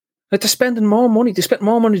 teams. Like, they're spending more money. They spent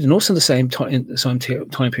more money than us in the same time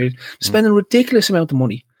period. They're spending a ridiculous amount of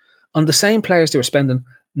money on the same players they were spending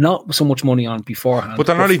not so much money on beforehand. But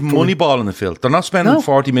they're not even moneyballing the field. They're not spending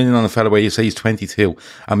 40 million on a fella where you say he's 22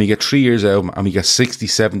 and we get 3 years out of him and we get 60,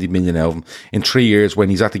 70 million out of him in 3 years when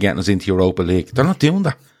he's after getting us into Europa League. They're not doing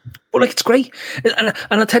that. But like, it's great, and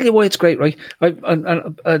I'll tell you why it's great, right?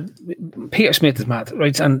 Peter Smith is mad,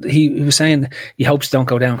 right? And he was saying he hopes they don't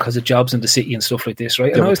go down because of jobs in the city and stuff like this,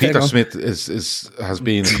 right? Yeah, Peter Smith has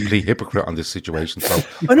been a complete hypocrite on this situation, so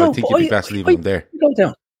I think it'd be best leaving him there. Go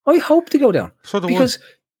down. I hope they go down because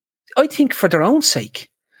I think for their own sake,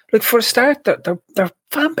 like, for a start, their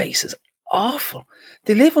fan base is awful.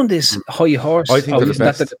 They live on this high horse. I think they're the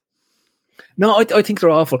best. No, I think they're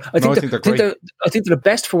awful. I think they're great. I think they're the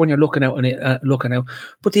best for when you're looking out,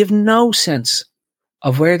 but they have no sense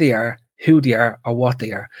of where they are, who they are, or what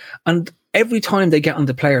they are. And every time they get on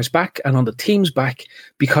the players' back and on the team's back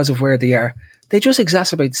because of where they are, they just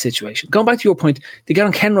exacerbate the situation. Going back to your point, they get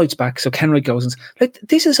on Kenwright's back, so Kenwright goes and like,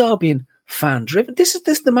 this is all being fan driven. This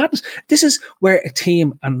is the madness. This is where a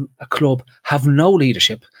team and a club have no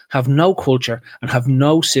leadership, have no culture, and have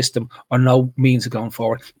no system or no means of going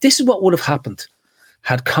forward. This is what would have happened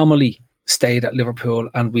had Connolly stayed at Liverpool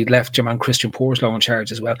and we left Jermaine Christian Purslow in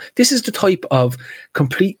charge as well. This is the type of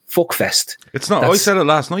complete fuckfest. It's not. I said it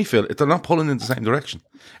last night, Phil. They're not pulling in the same direction.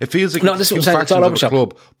 It feels like two factions of the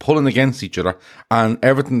club pulling against each other, and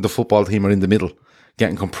Everton, the football team, are in the middle,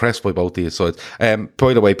 getting compressed by both these sides.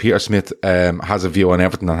 By the way, Peter Smith has a view on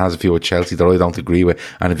Everton and has a view of Chelsea that I don't agree with,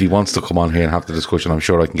 and if he wants to come on here and have the discussion, I'm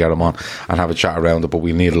sure I can get him on and have a chat around it, but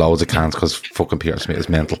we'll need loads of cans because fucking Peter Smith is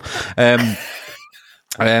mental.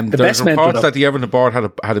 There's reports that the Everton board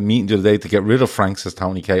had a meeting the other day to get rid of Frank, says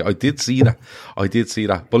Tony Kay. I did see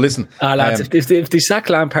that. But listen, lads, if they sack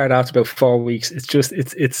Lampard after about 4 weeks,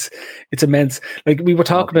 it's immense. Like, we were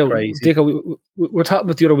talking about, Dico, we were talking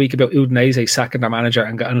about the other week about Udinese sacking their manager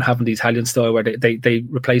and having the Italian style where they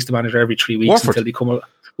replace the manager every 3 weeks until they come.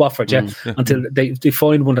 Watford, until they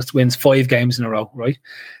find one that wins 5 games in a row, right?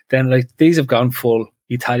 Then, like, these have gone full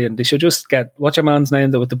Italian. They should just get, what's your man's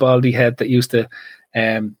name with the baldy head that used to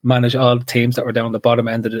manage all the teams that were down the bottom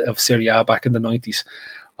end of Serie A back in the 90s.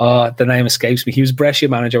 The name escapes me. He was Brescia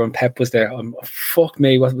manager when Pep was there. Fuck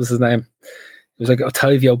me, what was his name? It was like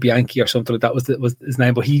Ottavio Bianchi or something like that was his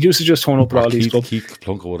name, but he used to just turn up at all these clubs. Keith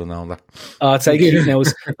Plunker would have known that. I'd say Keith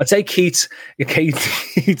knows. I'd say Keith's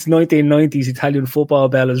 1990s Italian football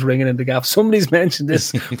bell is ringing in the gap. Somebody's mentioned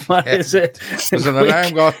this. What is it? There's an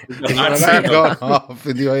alarm going off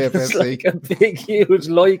in the IFSC. It's like a big, huge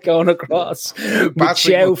light going across with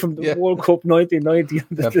Chow from the World Cup 1990.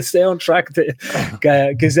 The soundtrack to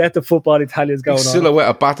Gazzetta Football Italia is going on. Silhouette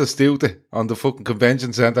of Battistute on the fucking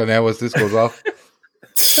convention centre now as this goes off.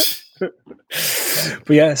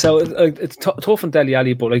 But yeah, so it's tough on Dele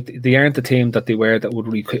Alli, but like, they aren't the team that they were that would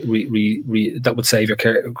that would save your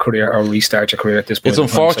career or restart your career at this point. It's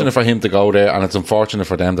unfortunate for him to go there, and it's unfortunate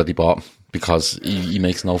for them that he bought, because he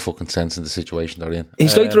makes no fucking sense in the situation they're in.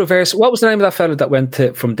 He's like the reverse. What was the name of that fella that went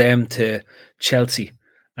from them to Chelsea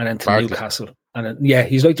and then to Barkley. Newcastle? And then,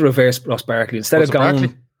 he's like the reverse Ross Barkley. Instead of going,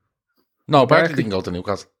 Barkley? No, Barkley didn't go to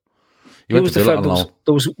Newcastle. He went to Villa on loan.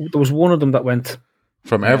 There was one of them that went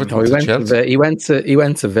from Everton to Chelsea. He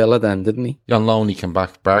went to Villa then, didn't he? On loan, he came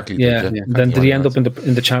back. Barkley. Then did he end up in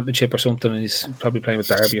the Championship or something? And he's probably playing with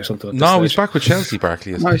Derby or something. No, he's back with Chelsea.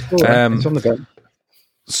 Barkley is. No, he's on the bench.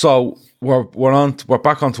 So we're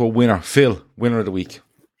back onto a winner. Phil, winner of the week.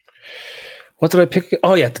 What did I pick?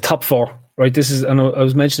 Oh yeah, the top 4. Right. This is, and I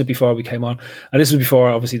was mentioning it before we came on, and this was before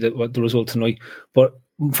obviously the result tonight. But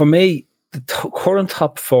for me, the current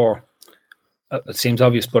top 4. It seems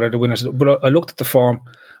obvious, but are the winners. But I looked at the form.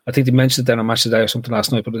 I think they mentioned it then on Match Today or something last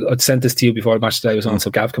night. But I'd sent this to you before Match Today was on, so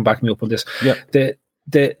Gav can back me up on this. Yeah.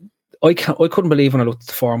 I couldn't believe when I looked at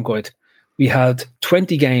the form guide. We had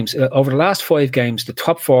 20 games over the last 5 games. The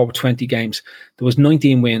top 4 were 20 games. There was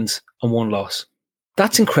 19 wins and 1 loss.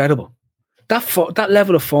 That's incredible. That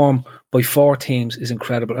level of form by 4 teams is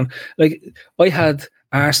incredible. And like, I had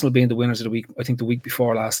Arsenal being the winners of the week, I think the week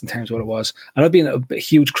before last in terms of what it was. And I've been a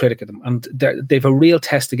huge critic of them. And they've a real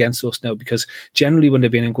test against us now, because generally when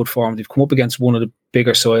they've been in good form, they've come up against one of the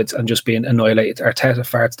bigger sides and just been annihilated. Arteta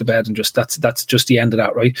farts to bed and just that's just the end of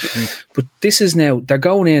that, right? But this is now, they're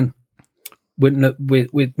going in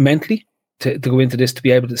with mentally, to go into this to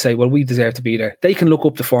be able to say, well, we deserve to be there. They can look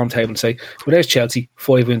up the form table and say, well, there's Chelsea,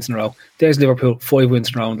 5 wins in a row. There's Liverpool, 5 wins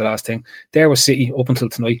in a row in the last thing. There was City up until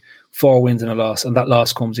tonight, 4 wins and a loss, and that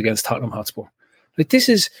loss comes against Tottenham Hotspur. Like this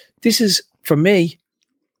is for me,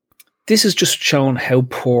 this is just showing how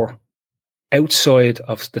poor outside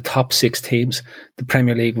of the top 6 teams the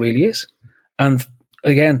Premier League really is. And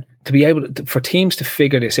again, to be able to, for teams to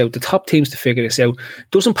figure this out, the top teams to figure this out,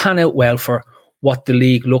 doesn't pan out well for what the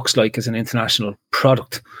league looks like as an international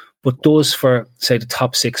product, but does for, say, the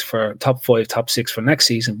top 6 for top 5, top 6 for next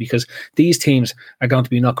season, because these teams are going to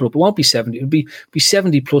be knocking up. It won't be 70. It'll be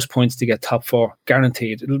 70 plus points to get top 4,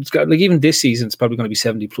 guaranteed. Like even this season, it's probably going to be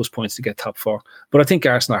 70 plus points to get top 4. But I think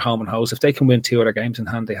Arsenal are home and house. If they can win 2 other games in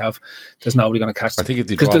hand, there's nobody going to catch them. I think if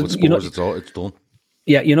they draw with Spurs, it's done.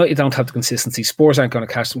 Yeah, United don't have the consistency. Spurs aren't going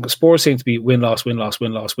to catch them because Spurs seem to be win-loss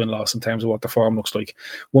in terms of what the form looks like.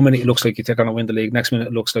 One minute it looks like they're going to win the league. Next minute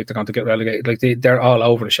it looks like they're going to get relegated. Like they're all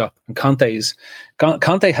over the shop. And Conte has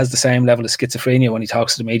the same level of schizophrenia when he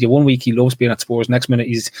talks to the media. One week he loves being at Spurs. Next minute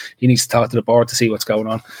he needs to talk to the board to see what's going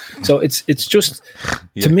on. So it's just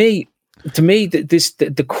to me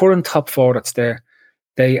the current top 4 that's there,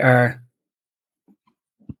 they are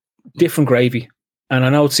different gravy. And I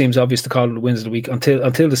know it seems obvious to call it the wins of the week until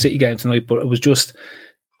the City game tonight, but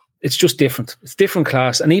it's just different. It's different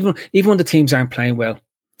class. And even when the teams aren't playing well,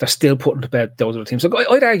 they're still putting to bed those other teams. Like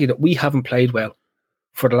I'd argue that we haven't played well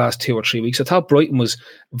for the last 2 or 3 weeks. I thought Brighton was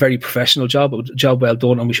a very professional job, a job well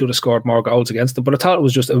done, and we should have scored more goals against them. But I thought it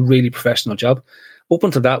was just a really professional job. Up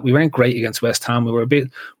until that, we weren't great against West Ham. We were a bit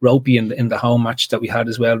ropey in the home match that we had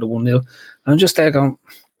as well, the 1-0. And I'm just there going,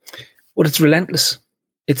 well, it's relentless.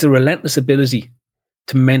 It's a relentless ability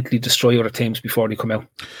to mentally destroy other teams before they come out,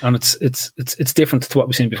 and it's different to what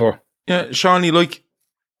we've seen before. Yeah, Shawnee, like,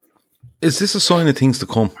 is this a sign of things to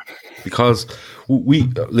come? Because we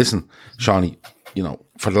listen, Shawnee,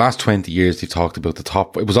 for the last 20 years they've talked about the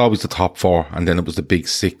top. It was always the top 4, and then it was the big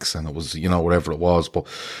 6, and it was whatever it was. But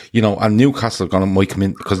and Newcastle might come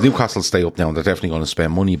in because Newcastle stay up now, and they're definitely going to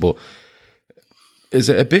spend money. But is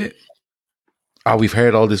it a bit? We've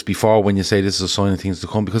heard all this before when you say this is a sign of things to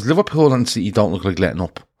come, because Liverpool and City don't look like letting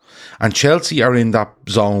up. And Chelsea are in that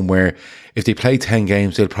zone where if they play 10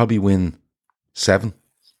 games, they'll probably win 7,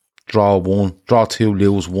 draw 1, draw 2,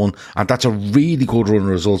 lose 1. And that's a really good run of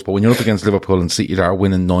results. But when you're up against Liverpool and City that are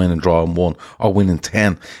winning 9 and drawing 1 or winning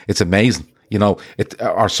 10, it's amazing. It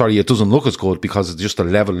doesn't look as good because it's just the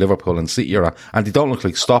level Liverpool and City are at, and they don't look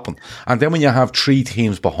like stopping. And then when you have 3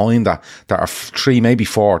 teams behind that are 3, maybe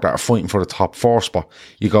 4, that are fighting for the top 4 spot,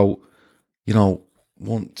 you go,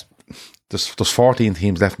 there's 14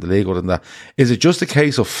 teams left in the league other than that. Is it just a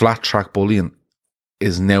case of flat track bullying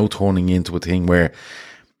is now turning into a thing where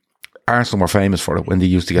Arsenal were famous for it when they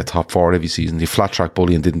used to get top 4 every season? The flat track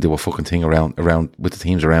bullying didn't do a fucking thing around with the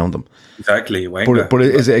teams around them. Exactly. But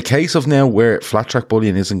is it a case of now where flat track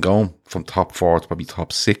bullying isn't going from top 4 to probably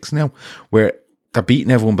top 6 now, where they're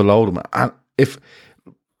beating everyone below them? And if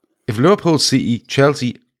Liverpool, City,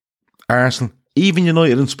 Chelsea, Arsenal, even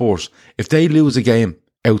United and Spurs, if they lose a game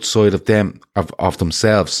outside of them, of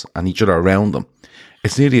themselves and each other around them,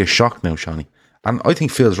 it's nearly a shock now, Shani. And I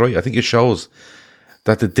think Phil's right. I think it shows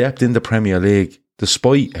that the depth in the Premier League,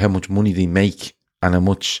 despite how much money they make and how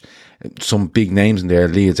much some big names in there,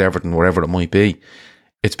 Leeds, Everton, wherever it might be,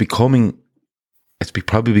 it's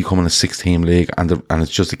probably becoming a 6-team league, and it's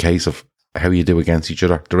just a case of how you do against each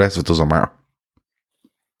other. The rest of it doesn't matter.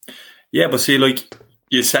 Yeah, but see, like,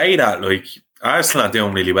 you say that, like, Arsenal are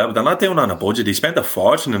doing really well, but they're not doing on a budget. They spent a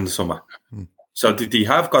fortune in the summer. So they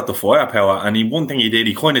have got the firepower, and one thing he did,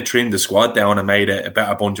 he kind of trimmed the squad down and made a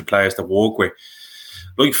better bunch of players to work with.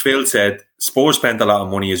 Like Phil said, Spurs spent a lot of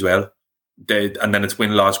money as well. And then it's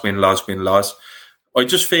win-loss. I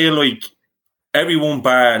just feel like everyone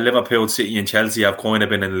bar Liverpool, City and Chelsea have kind of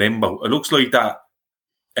been in limbo. It looks like that.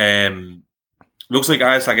 Looks like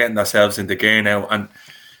Arsenal are getting themselves into gear now. And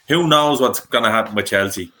who knows what's going to happen with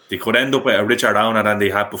Chelsea. They could end up with a richer owner than they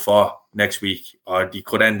had before next week. Or they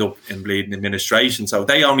could end up in bleeding administration. So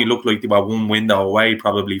they only look like they were one window away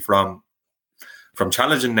probably from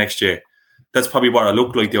challenging next year. That's probably what it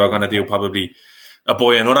looked like they were going to do, probably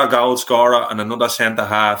buy another goal scorer and another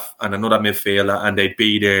centre-half and another midfielder, and they'd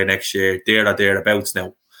be there next year, there or thereabouts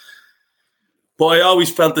now. But I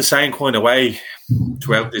always felt the same kind of way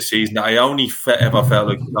throughout this season. I only ever felt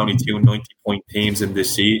like there's only 2 90-point teams in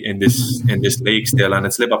this league still, and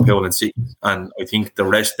it's Liverpool and City. And I think the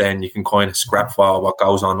rest then you can kind of scrap for what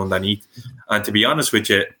goes on underneath. And to be honest with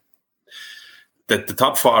you, the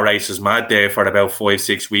top 4 races mad there for about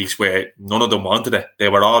 5-6 weeks where none of them wanted it. They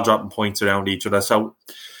were all dropping points around each other. So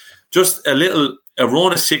just a little a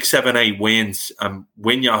run of 6, 7, 8 wins and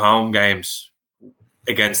win your home games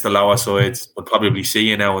against the lower sides, we'll probably see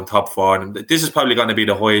you now in top 4. And this is probably going to be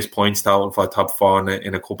the highest points total for top 4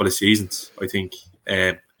 in a couple of seasons, I think,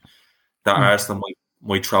 that Arsenal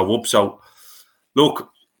might throw up. So,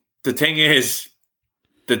 look, the thing is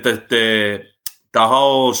that the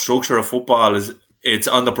whole structure of football it's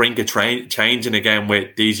on the brink of changing again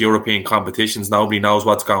with these European competitions. Nobody knows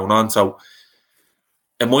what's going on. So,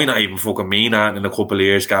 it might not even fucking mean that in a couple of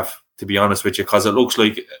years, Gaff, to be honest with you, because it looks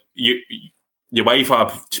like UEFA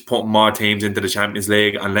are putting more teams into the Champions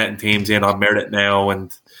League and letting teams in on merit now,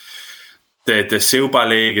 and the Super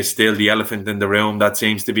League is still the elephant in the room that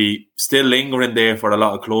seems to be still lingering there for a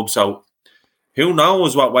lot of clubs. So who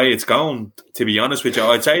knows what way it's going, to be honest with you.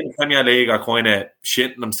 I'd say the Premier League are kind of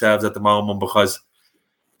shitting themselves at the moment because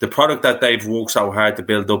the product that they've worked so hard to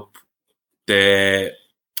build up, the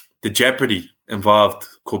jeopardy involved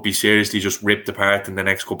could be seriously just ripped apart in the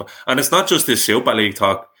next couple. And it's not just this Super League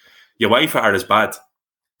talk. UEFA are as bad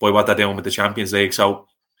by what they're doing with the Champions League. So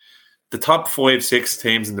the top 5, 6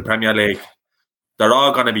 teams in the Premier League, they're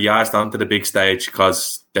all going to be asked onto the big stage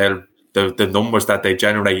because the numbers that they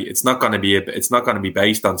generate, it's not going to be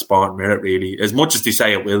based on sport merit really. As much as they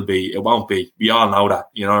say it will be, it won't be. We all know that,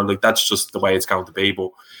 like that's just the way it's going to be.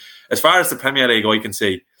 But as far as the Premier League, I can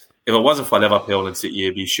see, if it wasn't for Liverpool and City,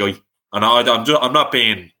 it'd be shy. And I'm not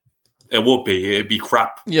being. It would be. It'd be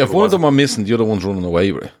crap. Yeah, if one of them are missing, the other one's running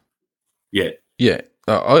away with it. Yeah.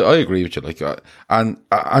 I agree with you. Like, and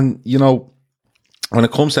when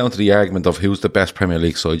it comes down to the argument of who's the best Premier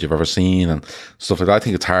League side you've ever seen and stuff like that, I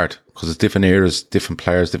think it's hard because it's different eras, different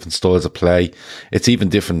players, different styles of play. It's even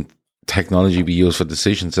different technology we use for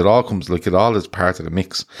decisions. It all is part of the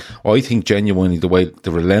mix. I think genuinely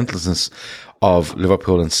the relentlessness of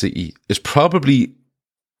Liverpool and City is probably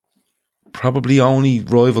only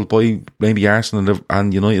rivaled by maybe Arsenal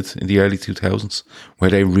and United in the early 2000s, where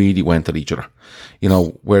they really went at each other.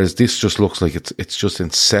 Whereas this just looks like it's just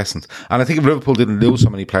incessant. And I think if Liverpool didn't lose so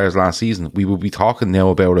many players last season, we would be talking now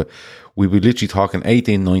about it. We would literally talking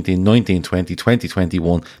 18, 19, 19, 20, 20,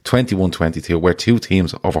 21, 21, 22, where 2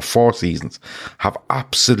 teams over 4 seasons have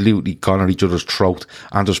absolutely gone at each other's throat.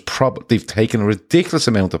 And they've taken a ridiculous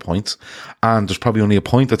amount of points, and there's probably only a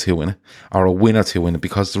point or 2 in it, or a win or 2 in it,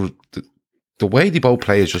 because the way they both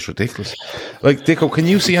play is just ridiculous. Like, Dicko, can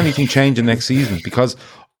you see anything changing next season? Because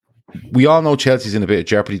we all know Chelsea's in a bit of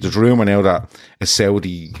jeopardy. There's rumour now that a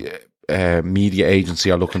Saudi media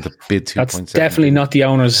agency are looking to bid 2.7. That's definitely not the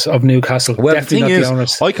owners of Newcastle. Well, definitely the thing not is, the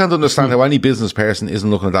owners. I can't understand how any business person isn't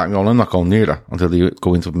looking at that and going, I'm not going near that until they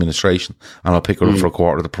go into administration and I'll pick her up for a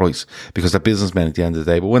quarter of the price, because they're businessmen at the end of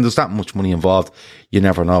the day. But when there's that much money involved, you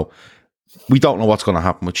never know. We don't know what's going to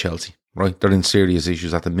happen with Chelsea. Right, they're in serious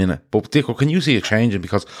issues at the minute. But Dicko, can you see it changing?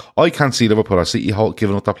 Because I can't see Liverpool or City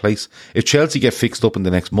giving up that place. If Chelsea get fixed up in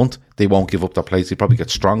the next month, they won't give up that place. They probably get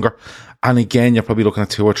stronger. And again, you're probably looking at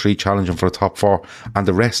 2 or 3 challenging for the top 4. And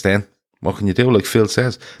the rest then, what can you do? Like Phil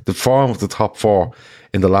says, the form of the top 4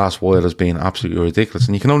 in the last while has been absolutely ridiculous.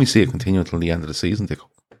 And you can only see it continue until the end of the season, Dicko.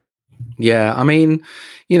 Yeah, I mean,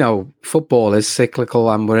 football is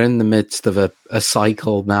cyclical, and we're in the midst of a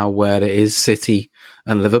cycle now where it is City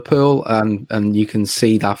and Liverpool, and you can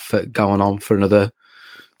see that going on for another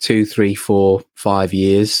 2, 3, 4, 5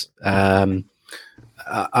 years. I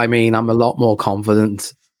mean, I'm a lot more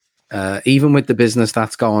confident, even with the business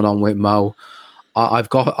that's going on with Mo.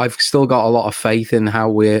 I've still got a lot of faith in how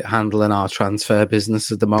we're handling our transfer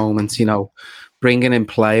business at the moment. Bringing in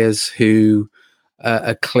players who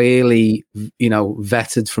are clearly,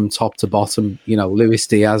 vetted from top to bottom. Luis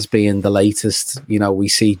Diaz being the latest.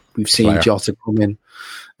 We've seen Jota come in.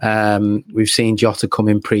 We've seen Jota come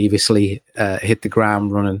in previously, hit the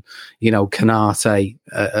ground running. Kanate,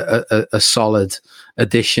 a solid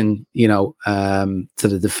addition. To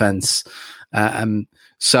the defence.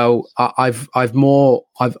 So I've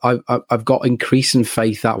got increasing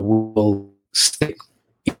faith that will stick.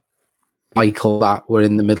 Cycle that we're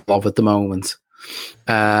in the middle of at the moment.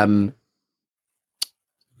 Then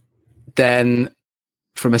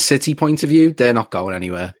from a City point of view, they're not going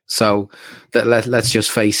anywhere. So let's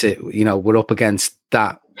just face it, we're up against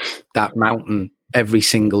that mountain every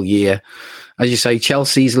single year. As you say,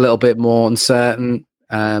 Chelsea's a little bit more uncertain.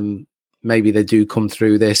 Maybe they do come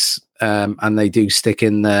through this and they do stick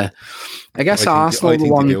in there. I guess Arsenal,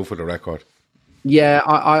 they go for the record. Yeah,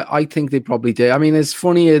 I think they probably do. I mean, as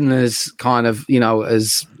funny and as kind of,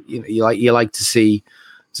 as you like to see,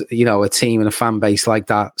 a team and a fan base like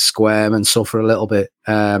that squirm and suffer a little bit.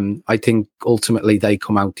 I think ultimately they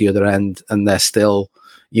come out the other end and they're still,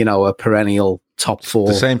 a perennial top 4.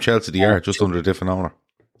 The same Chelsea they are, just under a different owner.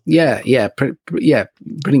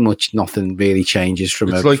 Pretty much nothing really changes from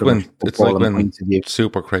it's a like when point of view.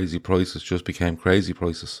 super crazy prices just became crazy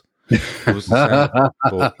prices. It was the same,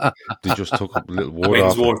 but they just took a little word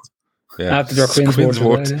off it. Yeah, after their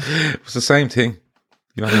Queensworth. It was the same thing.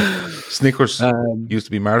 You know, Snickers used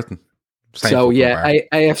to be marathon.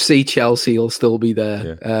 AFC Chelsea will still be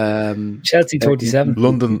there. Yeah. Chelsea 37.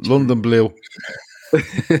 London Blue.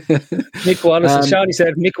 Mick Wallace, and Shawty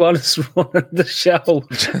said Mick Wallace running the show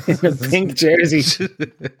in a pink jersey.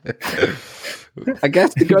 I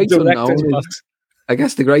guess the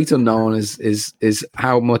great unknown is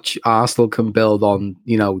how much Arsenal can build on,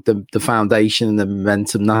 you know, the foundation and the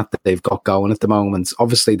momentum that they've got going at the moment.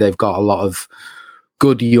 Obviously, they've got a lot of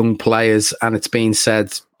good young players, and it's been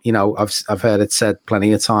said, you know, I've heard it said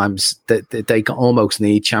plenty of times that they almost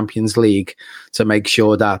need Champions League to make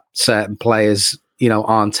sure that certain players, you know,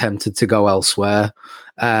 aren't tempted to go elsewhere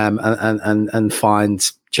and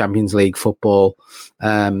find Champions League football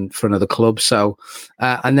for another club. So,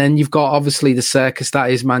 and then you've got obviously the circus that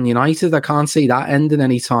is Man United. I can't see that ending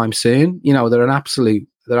anytime soon. You know, they're an absolute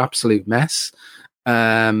mess.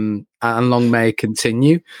 And long may it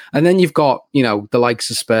continue. And then you've got, you know, the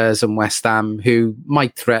likes of Spurs and West Ham who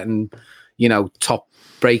might threaten, you know,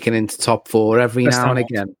 breaking into top four every now and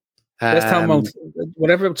again. West Ham won't,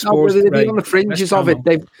 whatever it scores. They'll be on the fringes of it.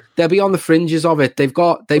 They'll be on the fringes of it. They've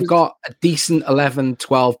got a decent 11,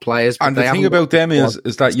 12 players. And the thing about them is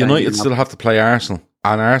that United still have to play Arsenal,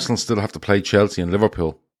 and Arsenal still have to play Chelsea and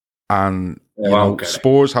Liverpool, and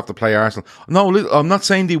Spurs have to play Arsenal. No, I'm not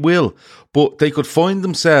saying they will, but they could find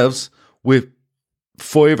themselves with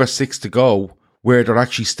 5 or 6 to go where they're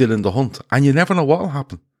actually still in the hunt, and you never know what will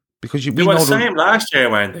happen because they were the same last year,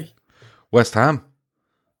 weren't they? West Ham.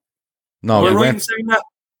 No, they weren't saying that.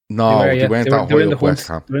 No, they weren't that high up West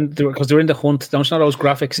Ham. Because they're in the hunt. Don't you know those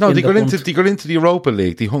graphics? No, they got into the Europa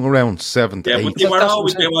League. They hung around 7th, 8th.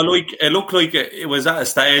 But they were like, it looked like it was at a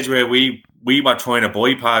stage where we were trying to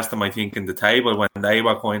bypass them, I think, in the table when they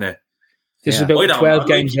were kind of. This is about 12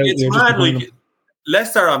 games out. It's mad, like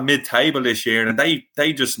Leicester are mid-table this year, and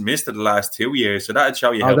they just missed it the last 2 years. So that'd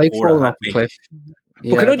show you how poor it had been.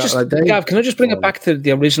 But can I just bring it back to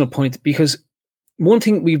the original point? Because one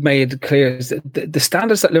thing we've made clear is that the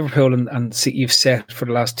standards that Liverpool and City have set for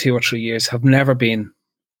the last 2 or 3 years have never been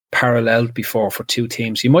paralleled before for two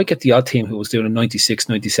teams. You might get the odd team who was doing a 96,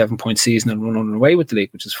 97 point season and running away with the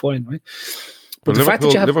league, which is fine, right? But the fact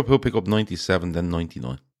that Liverpool pick up 97, then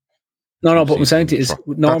 99. No, but what I'm saying to you is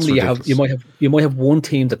normally you might have one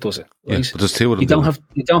team that does it, right? Yeah, but there's two of them.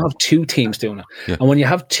 You don't have two teams doing it. Yeah. And when you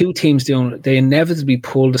have two teams doing it, they inevitably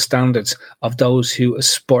pull the standards of those who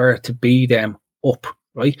aspire to be them up,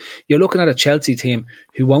 right? You're looking at a Chelsea team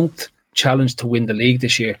who won't challenge to win the league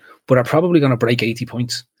this year, but are probably going to break 80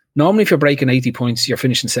 points. Normally, if you're breaking 80 points, you're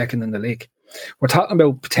finishing second in the league. We're talking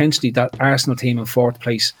about potentially that Arsenal team in 4th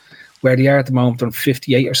place, where they are at the moment on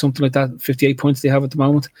 58 or something like that, 58 points they have at the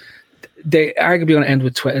moment. They're arguably going to end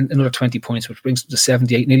with another 20 points, which brings them to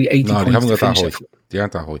 78, nearly 80 points. No, they haven't got that high. They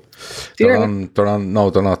aren't that high.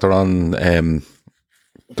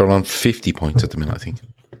 They're on 50 points at the minute, I think.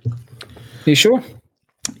 Are you sure?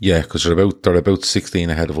 Yeah, because they're about 16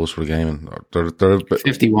 ahead of us for the game, and they're about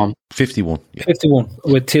 51. 51, yeah. 51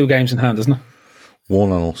 with 2 games in hand, isn't it?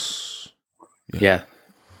 1 on us. Yeah.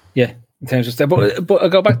 In terms of but I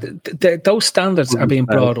go back. Those standards are being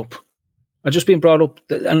brought up. Are just being brought up,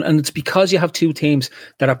 and it's because you have two teams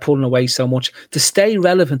that are pulling away so much. To stay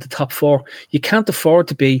relevant to top 4, you can't afford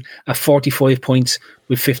to be at 45 points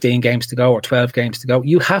with 15 games to go or 12 games to go.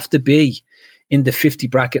 You have to be in the 50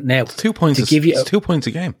 bracket now. 2 points to give you 2 points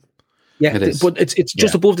a game. Yeah, but it's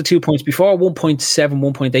just above the 2 points. Before 1.7,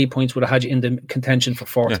 1.8 points would have had you in the contention for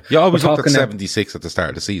 4th. Yeah, you always looked at 76 at the start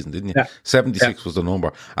of the season, didn't you? Yeah. 76 was the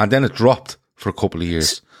number, and then it dropped for a couple of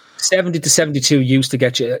years. 70 to 72 used to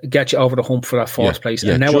get you over the hump for that 4th place,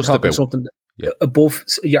 and now we're talking something above.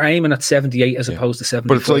 You're aiming at 78 as opposed to 74.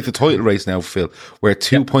 But it's like the title race now, Phil, where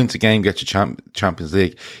 2 points a game gets you Champions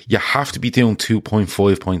League. You have to be doing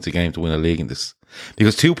 2.5 points a game to win a league in this,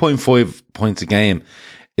 because 2.5 points a game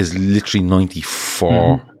is literally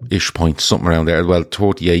 94-ish points, something around there. Well,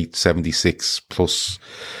 38, 76 plus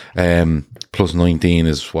 19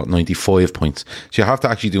 is 95 points. So you have to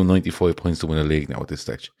actually do 95 points to win a league now at this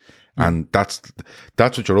stage. And that's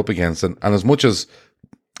what you're up against. And as much as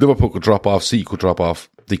Liverpool could drop off, City could drop off,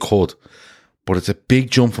 they could. But it's a big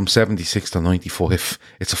jump from 76 to 95.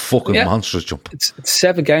 It's a fucking monstrous jump. It's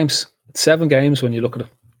 7 games. It's 7 games when you look at it.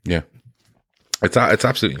 Yeah. It's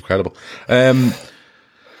absolutely incredible.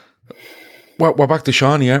 We're back to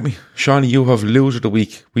Shawnee, aren't we? Shawnee, you have loser of the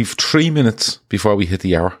week. We've 3 minutes before we hit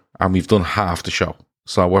the hour, and we've done half the show.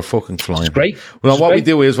 So we're fucking flying. It's great. Well, what we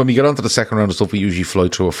do is when we get onto the second round of stuff, we usually fly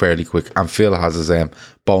through it fairly quick. And Phil has his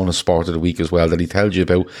bonus sport of the week as well that he tells you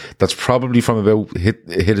about. That's probably from about hit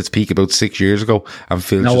its peak about 6 years ago. And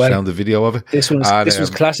Phil just found the video of it. This was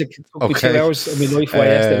classic. It took me 2 hours of my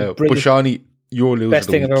life. But Shawnee, you're losing. Best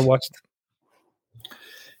thing I've ever watched.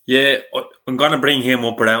 Yeah, I'm going to bring him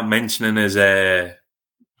up without mentioning his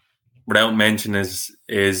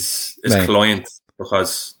client,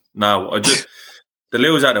 because the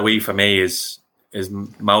loser of the week for me is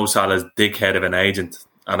Mo Salah's dickhead of an agent,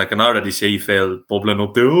 and I can already see Phil bubbling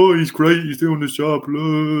up there. Oh, he's great, he's doing his job.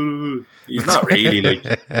 He's not really. Like,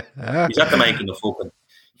 he's after making the fucking.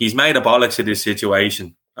 He's made a bollocks of this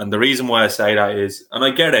situation, and the reason why I say that is, and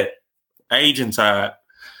I get it, agents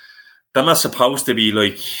they're not supposed to be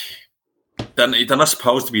like. They're not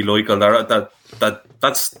supposed to be loyal.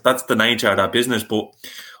 That's the nature of that business. But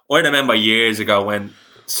I remember years ago when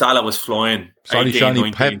Salah was flying. Sorry,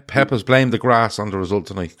 Shawnee, Pep has blamed the grass on the result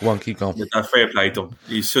tonight. Go on, keep going. Yeah, that's fair play to him.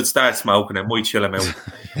 He should start smoking and might chill him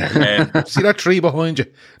out. See that tree behind you?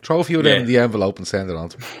 Throw a few of them in the envelope and send it on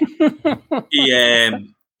to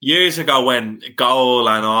him. Years ago when Goal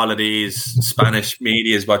and all of these Spanish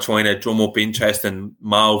medias were trying to drum up interest in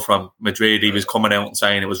Mo from Madrid, he was coming out and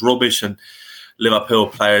saying it was rubbish, and Liverpool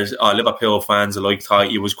fans alike thought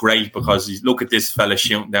he was great because look at this fella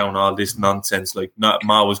shooting down all this nonsense. Like,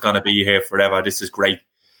 Mo was going to be here forever. This is great.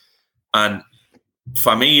 And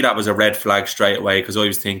for me, that was a red flag straight away, because I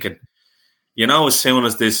was thinking, as soon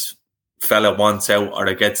as this fella wants out or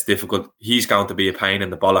it gets difficult, he's going to be a pain in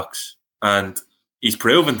the bollocks. And he's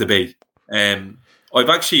proven to be.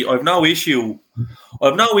 I've no issue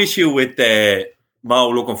with Mo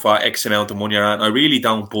looking for X amount of money, and I really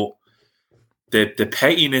don't. But the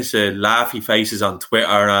pettiness of laughy faces on Twitter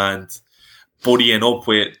and buddying up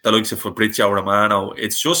with the likes of Fabrizio Romano,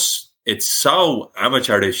 it's so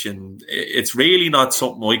amateurish, and it's really not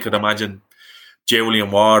something I could imagine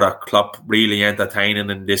Julian Ward or Klopp really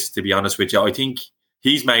entertaining in this. To be honest with you, I think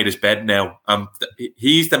he's made his bed now.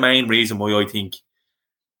 He's the main reason why I think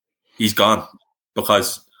he's gone,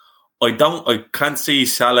 because I can't see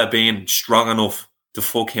Salah being strong enough to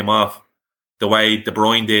fuck him off the way De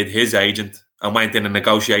Bruyne did his agent and went in and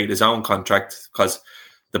negotiated his own contract, because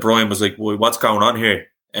De Bruyne was like, well, what's going on here?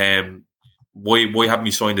 Why haven't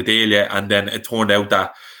you signed the deal yet? And then it turned out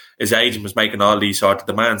that his agent was making all these sort of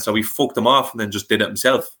demands, so he fucked him off and then just did it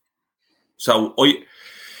himself. So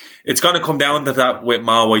it's going to come down to that with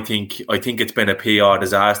Mo. I think it's been a PR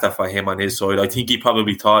disaster for him on his side. I think he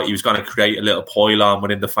probably thought he was going to create a little pile-on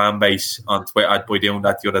within the fan base on Twitter by doing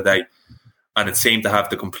that the other day, and it seemed to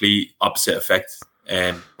have the complete opposite effect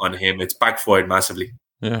on him. It's backfired massively.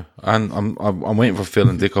 Yeah, and I'm waiting for Phil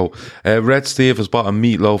and Dicko. Red Steve has bought a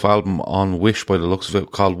Meatloaf album on Wish by the looks of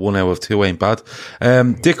it, called 1 Out of 2 Ain't Bad.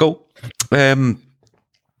 Dicko,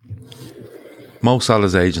 Mo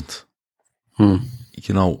Salah's agent.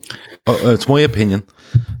 It's my opinion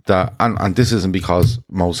that, and this isn't because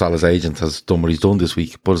Mo Salah's agent has done what he's done this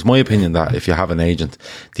week, but it's my opinion that if you have an agent,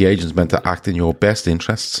 the agent's meant to act in your best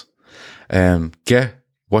interests, get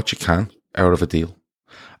what you can out of a deal,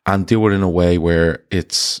 and do it in a way where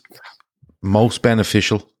it's most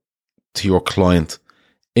beneficial to your client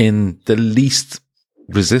in the least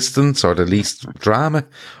resistance or the least drama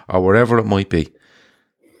or whatever it might be.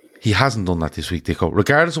 He hasn't done that this week, Dicko.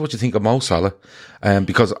 Regardless of what you think of Mo Salah,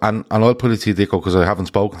 because and I'll put it to you, Dicko, because I haven't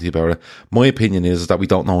spoken to you about it. My opinion is that we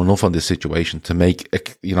don't know enough on this situation to make,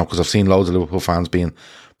 because I've seen loads of Liverpool fans being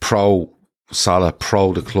pro Salah,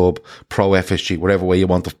 pro the club, pro FSG, whatever way you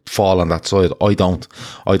want to fall on that side. I don't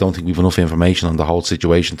think we've enough information on the whole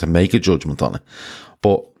situation to make a judgment on it.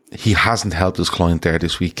 But he hasn't helped his client there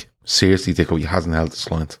this week. Seriously, Dicko, he hasn't helped his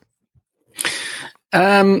client.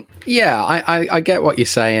 I get what you're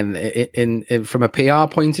saying. In from a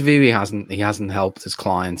PR point of view, he hasn't helped his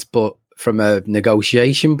clients, but from a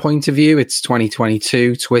negotiation point of view, it's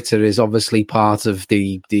 2022. Twitter is obviously part of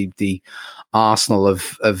the arsenal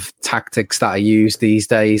of tactics that are used these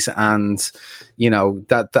days, and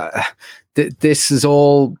this is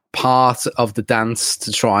all part of the dance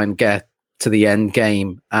to try and get to the end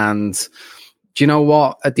game. And do you know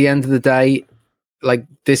what? At the end of the day, like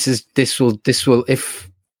this will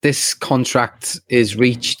if this contract is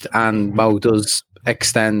reached and Mo does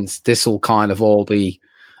extend, this will kind of all be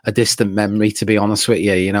a distant memory, to be honest with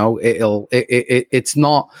you. It's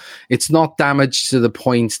not damage to the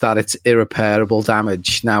point that it's irreparable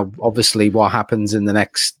damage. Now, obviously, what happens in the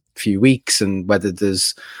next few weeks and whether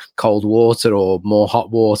there's cold water or more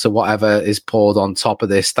hot water, whatever is poured on top of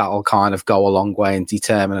this, that'll kind of go a long way in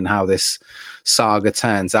determining how this saga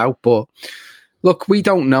turns out. But Look, we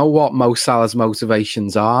don't know what Mo Salah's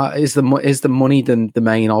motivations are. Is the money the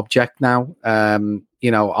main object now?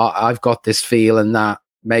 I've got this feeling that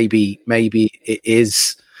maybe it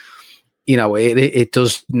is. It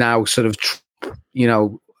does now sort of,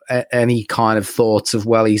 any kind of thoughts of,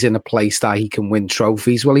 well, he's in a place that he can win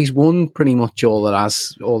trophies. Well, he's won pretty much all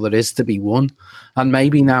there is to be won, and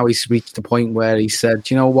maybe now he's reached the point where he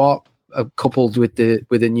said, you know what, coupled with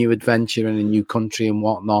a new adventure in a new country and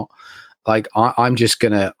whatnot. Like I'm just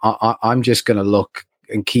gonna look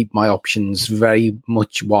and keep my options very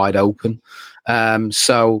much wide open.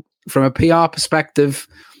 So from a PR perspective,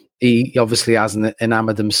 he obviously hasn't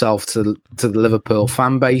enamored himself to the Liverpool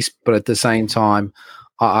fan base, but at the same time,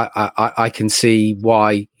 I can see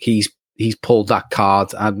why he's pulled that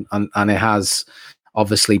card, and it has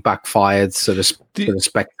obviously backfired sort of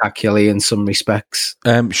spectacularly in some respects.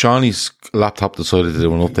 Shawnee's laptop decided to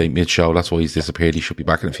do an update mid-show. That's why he's disappeared. He should be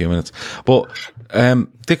back in a few minutes. But,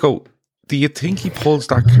 Dicko, do you think he pulls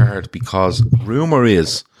that card because rumour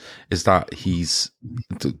is that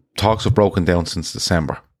the talks have broken down since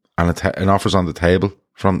December and an offer's on the table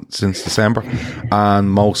since December,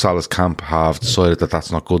 and Mo Salah's camp have decided that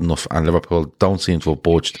that's not good enough, and Liverpool don't seem to have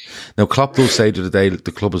budged. Now, Klopp does say to the day that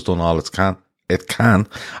the club has done all it can, and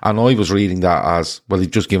I was reading that as, well, he's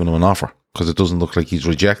just given him an offer because it doesn't look like he's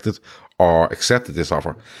rejected or accepted this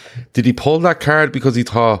offer. Did he pull that card because he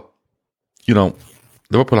thought,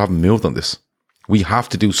 Liverpool haven't moved on this? We have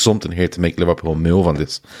to do something here to make Liverpool move on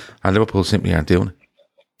this, and Liverpool simply aren't doing it.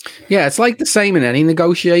 Yeah, it's like the same in any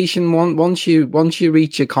negotiation. Once you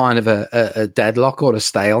reach a kind of a deadlock or a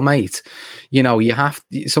stalemate,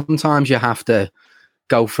 sometimes you have to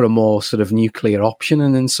go for a more sort of nuclear option,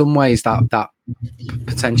 and in some ways that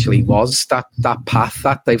potentially was that path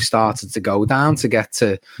that they've started to go down to get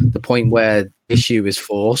to the point where the issue is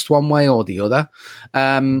forced one way or the other.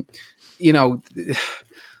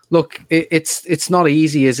 Look, it's not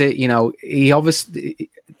easy, is it? He obviously,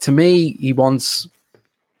 to me, he wants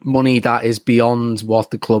money that is beyond what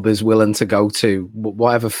the club is willing to go to,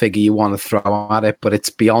 whatever figure you want to throw at it, but it's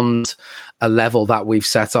beyond a level that we've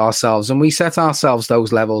set ourselves. And we set ourselves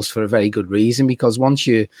those levels for a very good reason, because once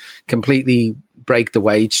you completely break the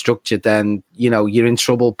wage structure, then, you're in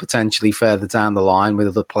trouble potentially further down the line with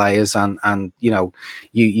other players. And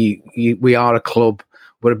we are a club,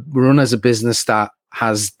 we're run as a business that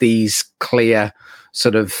has these clear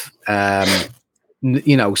sort of,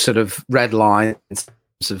 sort of red lines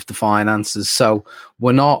of the finances. So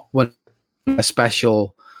we're not a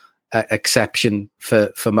special exception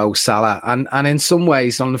for Mo Salah, and in some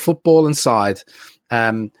ways on the footballing side,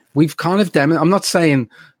 we've kind of I'm not saying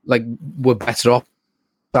like we're better off.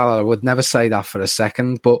 I would never say that for a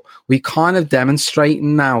second, but we kind of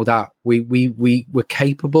demonstrating now that we're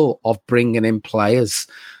capable of bringing in players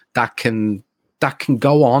that can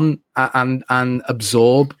go on and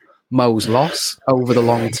absorb Mo's loss over the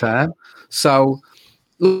long term. So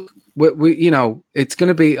look, it's going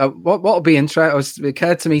to be what'll be interesting. It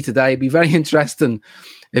occurred to me today, it'd be very interesting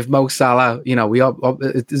if Mo Salah,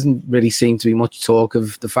 it doesn't really seem to be much talk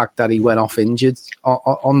of the fact that he went off injured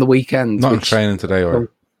on the weekend. Not in training today, or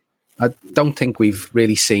I don't think we've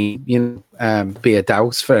really seen, be a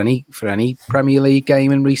doubt for any Premier League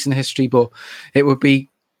game in recent history. But it would be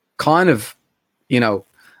kind of,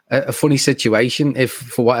 a funny situation if,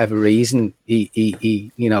 for whatever reason,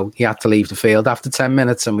 he had to leave the field after 10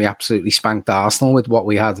 minutes and we absolutely spanked Arsenal with what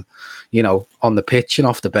we had, on the pitch and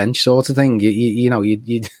off the bench, sort of thing.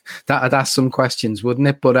 You'd that'd ask some questions, wouldn't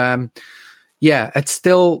it? But it's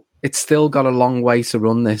still got a long way to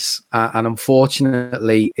run this, and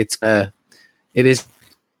unfortunately, it is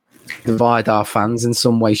divide our fans in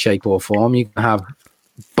some way, shape, or form. You can have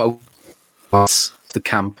both parts of the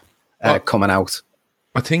camp coming out.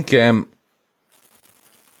 I think I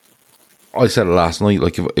said it last night.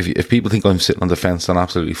 Like, if people think I'm sitting on the fence, then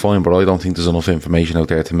absolutely fine. But I don't think there's enough information out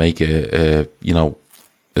there to make a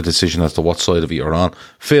decision as to what side of it you're on.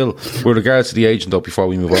 Phil, with regards to the agent, though, before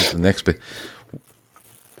we move on to the next bit,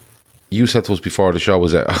 you said to us before the show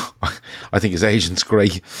was that I think his agent's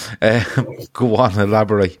great. Go on,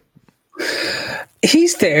 elaborate.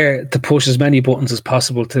 He's there to push as many buttons as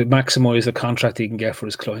possible to maximise the contract he can get for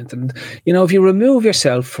his client. And, if you remove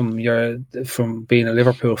yourself from being a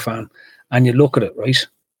Liverpool fan and you look at it, right,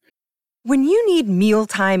 When you need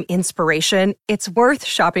mealtime inspiration, it's worth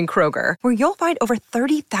shopping Kroger, where you'll find over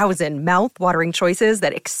 30,000 mouth-watering choices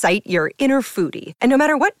that excite your inner foodie. And no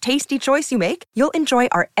matter what tasty choice you make, you'll enjoy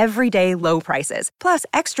our everyday low prices, plus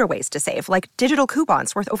extra ways to save, like digital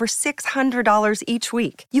coupons worth over $600 each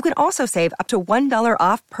week. You can also save up to $1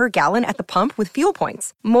 off per gallon at the pump with fuel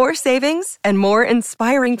points. More savings and more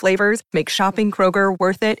inspiring flavors make shopping Kroger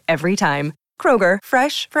worth it every time. Kroger,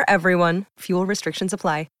 fresh for everyone. Fuel restrictions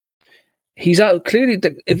apply. He's out clearly.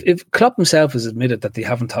 If Klopp himself has admitted that they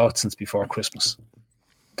haven't talked since before Christmas,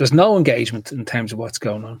 there's no engagement in terms of what's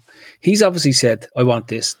going on. He's obviously said, "I want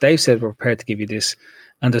this." They've said, "We're prepared to give you this,"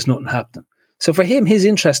 and there's nothing happening. So for him, his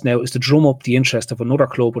interest now is to drum up the interest of another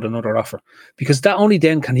club with another offer, because that only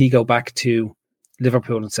then can he go back to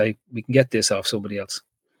Liverpool and say, "We can get this off somebody else."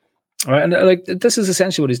 All right, and like this is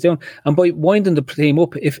essentially what he's doing. And by winding the team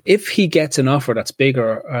up, if he gets an offer that's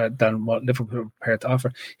bigger than what Liverpool are prepared to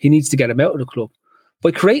offer, he needs to get him out of the club. By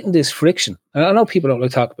creating this friction, and I know people don't like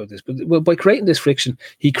to talk about this, but by creating this friction,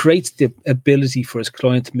 he creates the ability for his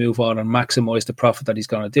client to move on and maximize the profit that he's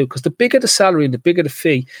going to do. Because the bigger the salary and the bigger the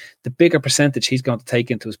fee, the bigger percentage he's going to take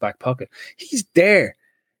into his back pocket. He's there.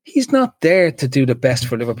 He's not there to do the best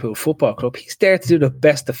for Liverpool Football Club. He's there to do the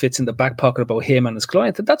best that fits in the back pocket about him and his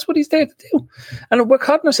client. And that's what he's there to do. And we're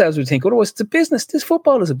caught ourselves, we think, otherwise it's a business. This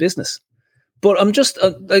football is a business. But I'm just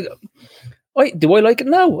do I like it?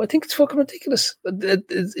 No. I think it's fucking ridiculous.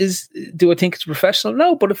 Do I think it's professional?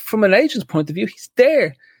 No. But from an agent's point of view, he's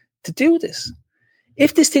there to do this.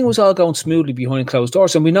 If this thing was all going smoothly behind closed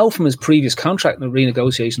doors, and we know from his previous contract and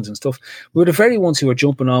renegotiations and stuff, we were the very ones who were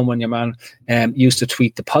jumping on when your man used to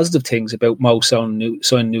tweet the positive things about Mo signing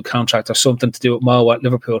a new contract or something to do with Mo at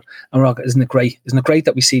Liverpool. And we're like, isn't it great? Isn't it great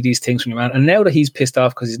that we see these things from your man? And now that he's pissed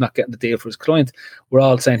off because he's not getting the deal for his client, we're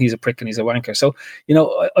all saying he's a prick and he's a wanker. So,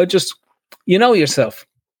 I just, yourself,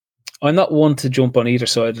 I'm not one to jump on either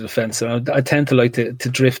side of the fence. And I tend to like to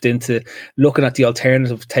drift into looking at the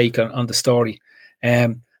alternative take on the story.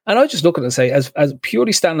 And I just look at it and say, as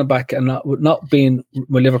purely standing back and not being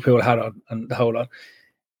with Liverpool hat on and the whole lot,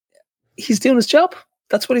 he's doing his job.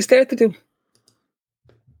 That's what he's there to do.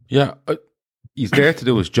 Yeah, he's there to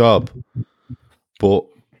do his job. But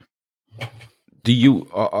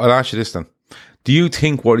I'll ask you this then. Do you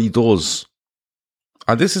think what he does,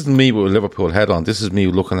 and this isn't me with Liverpool head on, this is me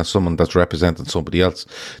looking at someone that's representing somebody else.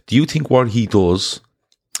 Do you think what he does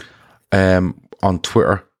on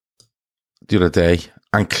Twitter the other day,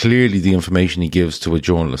 and clearly the information he gives to a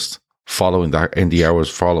journalist following that in the hours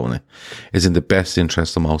following it, is in the best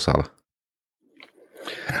interest of Mo Salah?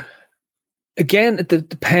 Again, it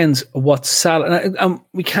depends what Salah, and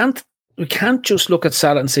we can't just look at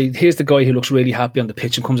Salah and say, here's the guy who looks really happy on the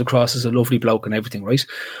pitch and comes across as a lovely bloke and everything, right?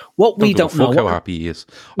 What we don't know, how happy he is.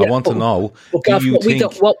 I want to know.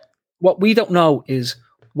 What we don't know is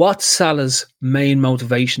what Salah's main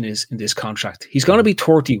motivation is in this contract. He's going to be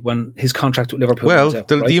 30 when his contract with Liverpool comes out,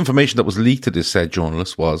 the information that was leaked to this said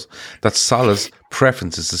journalist was that Salah's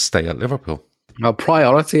preference is to stay at Liverpool. Well,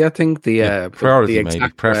 priority, I think priority, maybe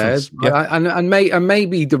preference, and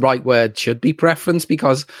maybe the right word should be preference,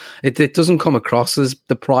 because it doesn't come across as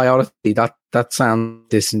the priority. That sounds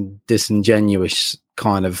disingenuous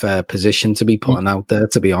kind of position to be putting out there,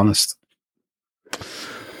 to be honest.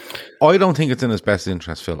 I don't think it's in his best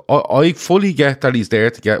interest, Phil. I fully get that he's there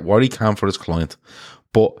to get what he can for his client,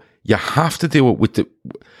 but you have to do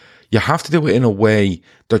it in a way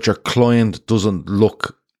that your client doesn't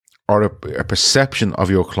look, or a perception of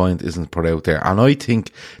your client isn't put out there. And I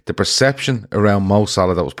think the perception around Mo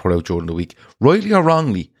Salah that was put out during the week, rightly or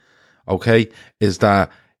wrongly, okay, is that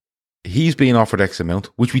he's being offered X amount,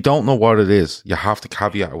 which we don't know what it is. You have to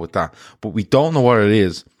caveat it with that, but we don't know what it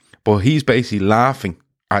is. But he's basically laughing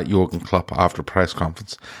at Jurgen Klopp after a press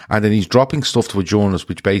conference, and then he's dropping stuff to a journalist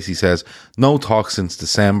which basically says no talk since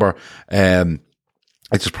December,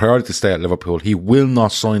 it's his priority to stay at Liverpool, he will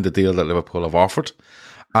not sign the deal that Liverpool have offered,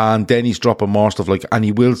 and then he's dropping more stuff like, and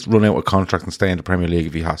he will run out of contract and stay in the Premier League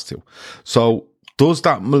if he has to. So do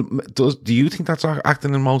you think that's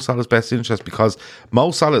acting in Mo Salah's best interest? Because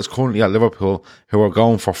Mo Salah is currently at Liverpool, who are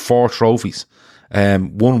going for 4 trophies,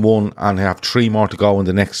 1-1, and have 3 more to go in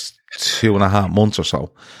the next 2.5 months or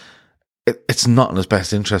so. It's not in his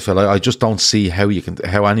best interest, Phil. I just don't see how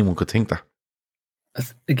anyone could think that.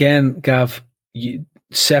 Again, Gav, you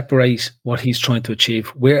separate what he's trying to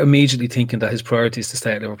achieve. We're immediately thinking that his priority is to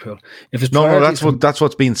stay at Liverpool. If his that's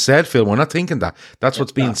what's being said, Phil. We're not thinking that. That's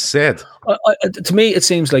what's being said. To me, it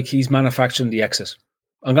seems like he's manufacturing the exit.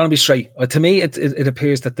 I'm going to be straight. To me, it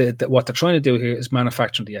appears that what they're trying to do here is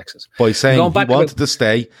manufacturing the X's. By saying he wanted to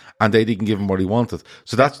stay and they didn't give him what he wanted.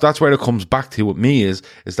 So that's where it comes back to with me is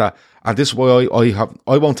that, and this is why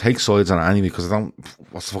I won't take sides on it anyway, because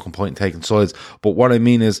what's the fucking point in taking sides? But what I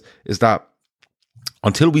mean is that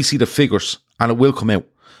until we see the figures, and it will come out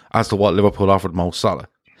as to what Liverpool offered Mo Salah,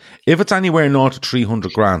 if it's anywhere north of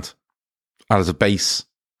 300 grand as a base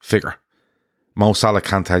figure, Mo Salah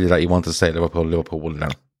can't tell you that he wanted to stay at Liverpool. Liverpool wouldn't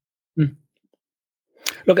let him.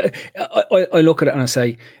 Look, I look at it and I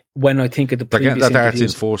say, when I think of the previous interviews, that's in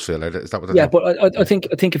force, Phil. Is that what? Yeah, but I think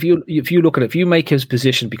if you look at it, if you make his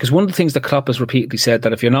position, because one of the things that Klopp has repeatedly said,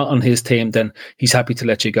 that if you're not on his team, then he's happy to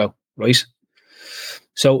let you go, right?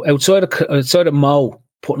 So outside of Mo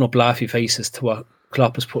putting up laughy faces to what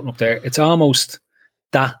Klopp is putting up there, it's almost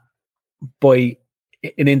that by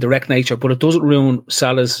an indirect nature, but it doesn't ruin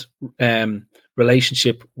Salah's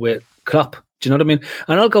relationship with Klopp. Do you know what I mean?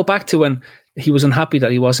 And I'll go back to when he was unhappy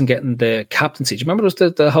that he wasn't getting the captaincy. Do you remember there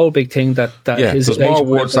was the whole big thing that his there's more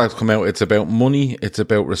words that come out. It's about money, it's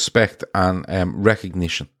about respect and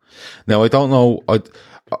recognition. Now, I don't know,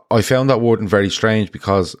 I found that wording very strange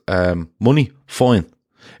because money, fine.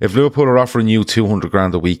 If Liverpool are offering you 200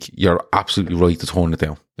 grand a week, you're absolutely right to turn it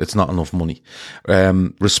down. It's not enough money.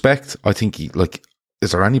 Respect, I think,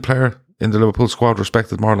 is there any player in the Liverpool squad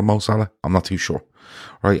respected more than Mo Salah? I'm not too sure.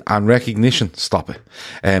 Right, and recognition, stop it.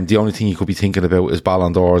 The only thing you could be thinking about is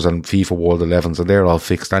Ballon d'Ors and FIFA World 11s, and they're all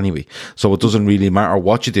fixed anyway. So it doesn't really matter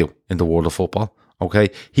what you do in the world of football. Okay,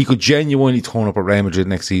 he could genuinely turn up at Real Madrid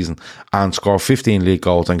next season and score 15 league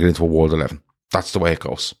goals and get into a World 11. That's the way it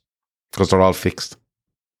goes, because they're all fixed.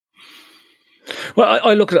 Well,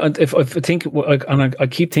 I look at it, if I think, and I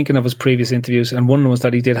keep thinking of his previous interviews, and one was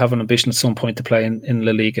that he did have an ambition at some point to play in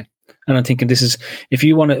La Liga. And I'm thinking, this is, if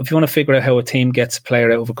you want to figure out how a team gets a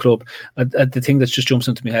player out of a club, the thing that just jumps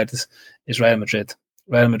into my head is Real Madrid.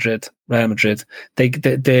 Real Madrid.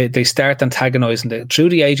 They start antagonising through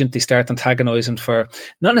the agent. They start antagonising for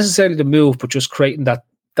not necessarily the move, but just creating that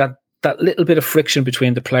little bit of friction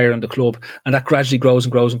between the player and the club, and that gradually grows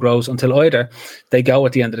and grows and grows until either they go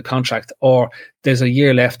at the end of the contract, or there's a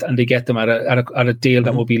year left and they get them at a deal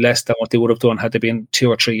that will be less than what they would have done had there been 2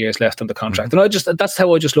 or 3 years left on the contract. And that's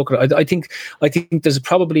how I just look at it. I think there's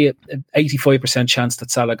probably an 85% chance that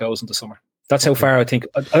Salah goes in the summer. That's how far I think.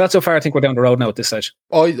 That's how far I think we're down the road now at this stage.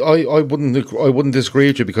 I wouldn't disagree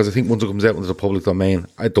with you, because I think once it comes out into the public domain,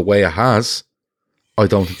 the way it has, I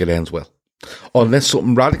don't think it ends well. Unless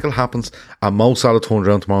something radical happens and Mo Salah turns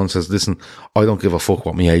around tomorrow and says, listen, I don't give a fuck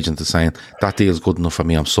what my agent is saying. That deal's good enough for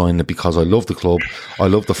me. I'm signing it because I love the club. I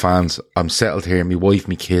love the fans. I'm settled here. My wife,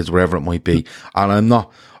 my kids, wherever it might be. And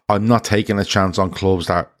I'm not taking a chance on clubs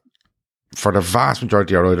that, for the vast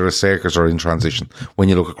majority, are either a circus or in transition when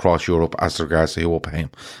you look across Europe as regards to who will pay him.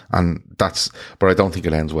 And but I don't think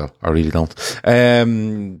it ends well. I really don't.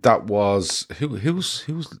 That was,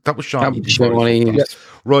 that was Sean.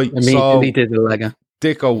 Right. So he did the Lega.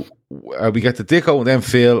 Dicko, we get to Dicko and then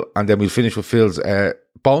Phil, and then we'll finish with Phil's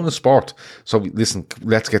bonus sport. So listen,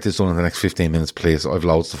 let's get this done in the next 15 minutes, please. I've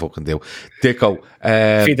loads to fucking do. Dicko,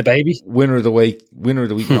 feed the baby. Winner of the week.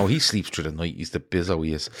 No, he sleeps through the night. He's the bizzo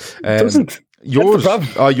he is. Doesn't. Yours?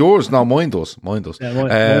 Yours? No, mine does. Mine Yeah,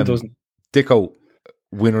 mine doesn't. Dicko,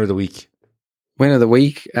 winner of the week. Winner of the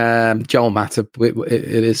week, Joel Matip.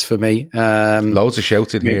 It is for me. Loads of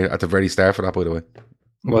shouts in here at the very start for that, by the way.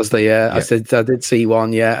 Was there? Yeah, I did see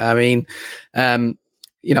one. Yeah, I mean,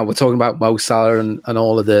 we're talking about Mo Salah and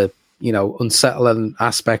all of the, unsettling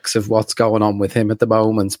aspects of what's going on with him at the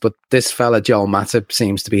moment. But this fella, Joel Matip,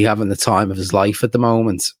 seems to be having the time of his life at the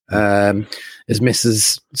moment. His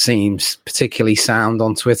missus seems particularly sound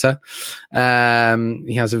on Twitter. He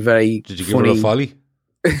has a very Did you give her a folly?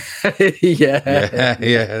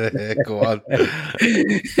 Yeah. Go on.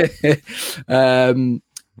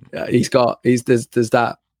 There's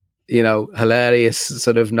that, hilarious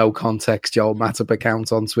sort of no context Joel Matip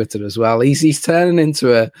account on Twitter as well. He's turning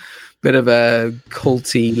into a bit of a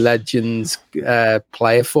culty legends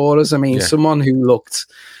player for us. I mean, someone who looked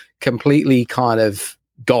completely kind of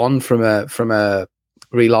gone from a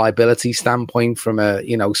reliability standpoint, from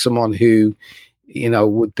someone who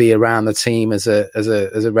would be around the team as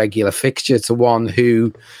a regular fixture, to one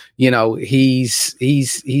who, he's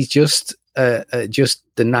just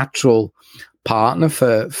the natural partner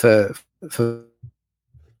for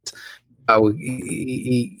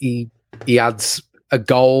he adds a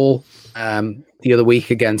goal the other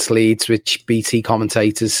week against Leeds, which BT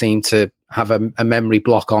commentators seem to have a memory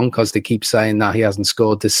block on, because they keep saying that he hasn't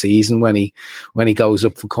scored this season when he goes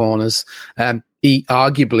up for corners. he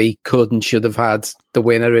arguably could and should have had the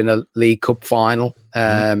winner in a League Cup final.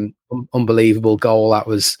 Unbelievable goal that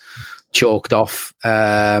was chalked off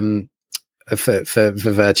for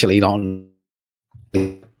virtually none.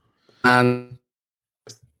 And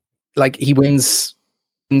like he wins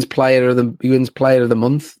player of the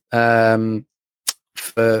month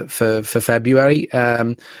for February,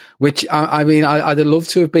 which I mean I'd have loved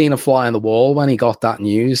to have been a fly on the wall when he got that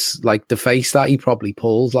news. Like the face that he probably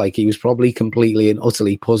pulled, like he was probably completely and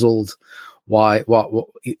utterly puzzled. What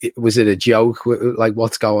was it a joke? Like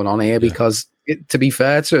what's going on here? Because to be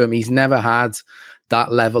fair to him, he's never had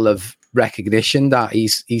that level of recognition that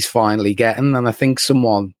he's finally getting, and I think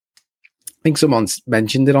someone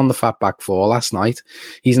mentioned it on the Fatback 4 last night.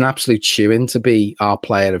 He's an absolute shoo-in to be our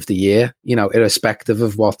player of the year, you know, irrespective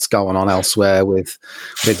of what's going on elsewhere with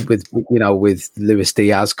Luis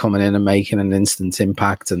Diaz coming in and making an instant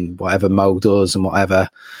impact and whatever Mo does and whatever.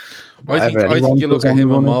 I think you look at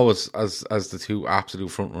him and Mo as the two absolute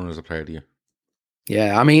front runners of player of the year.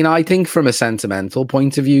 Yeah, I mean, I think from a sentimental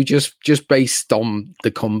point of view, just based on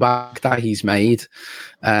the comeback that he's made,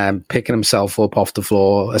 picking himself up off the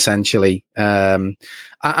floor, essentially, and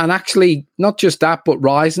actually not just that, but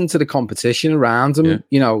rising to the competition around him. Yeah.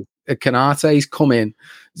 You know, Konate's come in,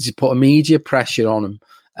 he's put immediate pressure on him.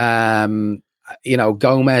 You know,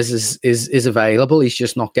 Gomez is available. He's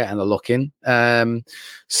just not getting a look in.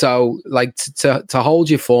 So, like to hold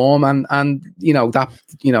your form, and you know that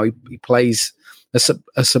he plays a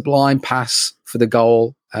sublime pass for the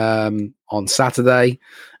goal on Saturday.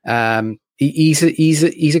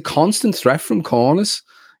 He's a constant threat from corners.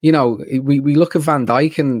 You know, we look at Van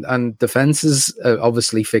Dijk and defenses are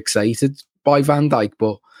obviously fixated by Van Dijk,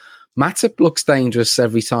 but Matip looks dangerous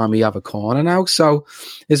every time we have a corner now. So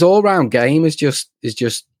his all-round game is just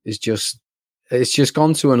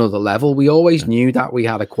gone to another level. We always knew that we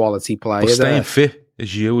had a quality player. But staying fit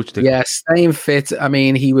is huge. Yeah, staying fit. I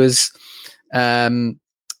mean, he was.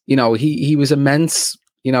 He was immense.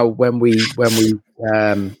 You know, when we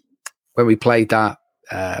played that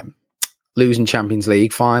losing Champions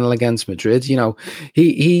League final against Madrid. You know,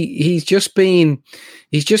 he's just been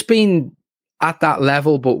at that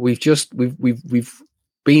level, but we've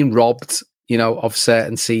been robbed, you know, of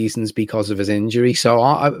certain seasons because of his injury.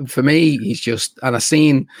 So for me, he's just, and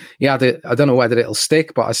I don't know whether it'll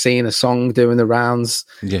stick, but I seen a song doing the rounds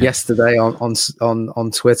yesterday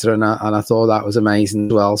on Twitter, and I thought that was amazing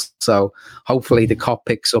as well. So hopefully the cop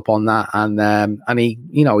picks up on that, and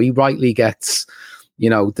he rightly gets, you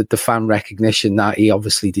know, the fan recognition that he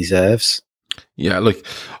obviously deserves. Yeah, look,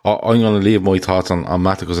 I'm going to leave my thoughts on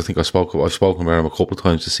Matt because I think I've spoken about him a couple of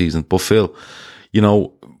times this season. But Phil, you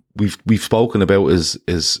know, we've spoken about is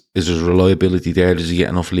his reliability there? Does he get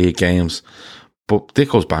enough league games? But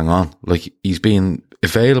Dicko's bang on. Like, he's been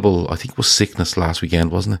available. I think it was sickness last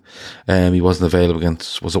weekend, wasn't it? He wasn't available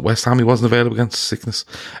against. Was it West Ham? He wasn't available against sickness.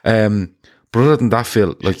 But other than that,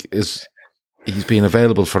 Phil, like, he's been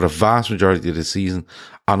available for the vast majority of the season,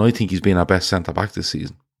 and I think he's been our best centre back this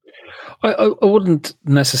season. I wouldn't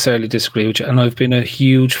necessarily disagree with you, and I've been a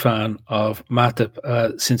huge fan of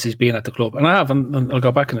Matip since he's been at the club, and I have, and I'll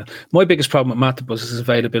go back in it. My biggest problem with Matip was his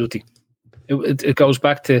availability. It goes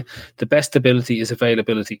back to the best ability is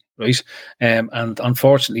availability, right? And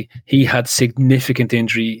unfortunately, he had significant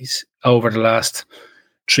injuries over the last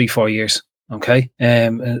 3-4 years. Okay,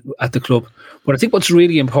 at the club, but I think what's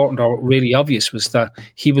really important or really obvious was that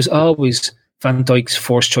he was always Van Dijk's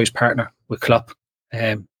first choice partner with Klopp.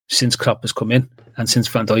 Since Klopp has come in and since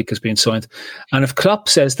Van Dijk has been signed. And if Klopp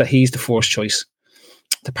says that he's the first choice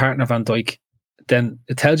to partner Van Dijk, then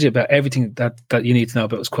it tells you about everything that you need to know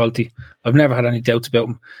about his quality. I've never had any doubts about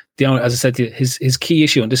him. As I said to you, his key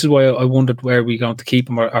issue, and this is why I wondered where we're going to keep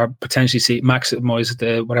him or potentially see maximize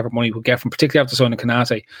the whatever money we'll get from, particularly after signing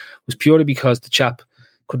Konate, was purely because the chap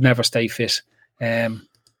could never stay fit. But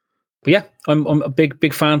yeah, I'm a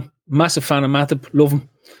big fan, massive fan of Matip, love him.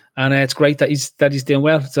 And it's great that he's doing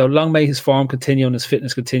well. So long may his form continue and his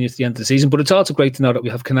fitness continue to the end of the season. But it's also great to know that we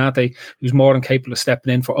have Konate, who's more than capable of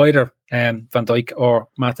stepping in for either Van Dijk or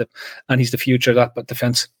Matip, and he's the future of that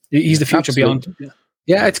defence. He's the future beyond.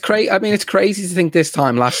 Yeah, it's crazy. I mean, it's crazy to think this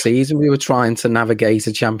time last season we were trying to navigate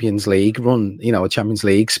a Champions League run, you know, a Champions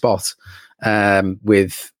League spot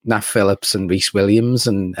with Nat Phillips and Reece Williams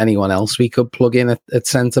and anyone else we could plug in at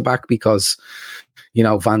centre back because, you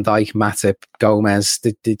know, Van Dijk, Matip, Gomez,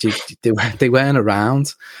 they weren't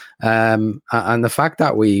around. And the fact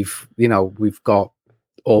that we've got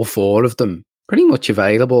all four of them pretty much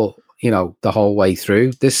available, you know, the whole way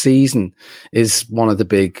through this season is one of the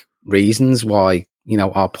big reasons why, you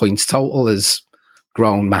know, our points total has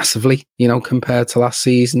grown massively, you know, compared to last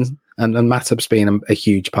season. and Matip's been a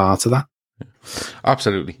huge part of that.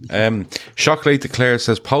 Absolutely. Shockley declares,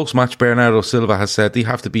 says, post-match Bernardo Silva has said they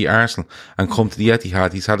have to beat Arsenal and come to the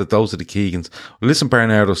Etihad. He's had a dose of the Keegans. Well, listen,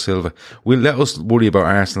 Bernardo Silva, we'll let us worry about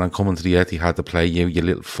Arsenal and coming to the Etihad to play you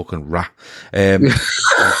little fucking rat.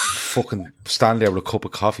 Fucking stand there with a cup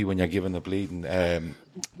of coffee when you're giving the bleeding.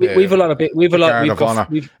 We've a lot of a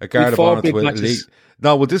guard of honour to a league.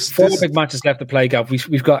 No, well, this big matches left to play, Gav.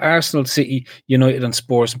 We've got Arsenal, City, United, and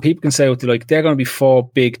Spurs, and people can say what they like. They're going to be 4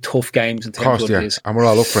 big, tough games in terms of what it is, and we're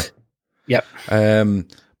all up for it. Yeah.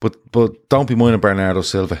 But don't be minding Bernardo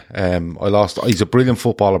Silva. He's a brilliant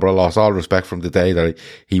footballer, but I lost all respect from the day that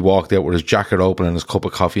he walked out with his jacket open and his cup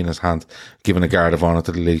of coffee in his hand, giving a guard of honour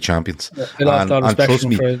to the league champions.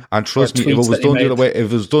 And trust me, if it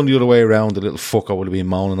was done the other way around, the little fucker would have been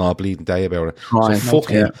moaning all bleeding day about it. So fuck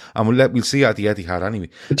him, and we'll see at the Etihad anyway.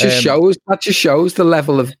 It just shows the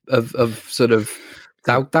level of sort of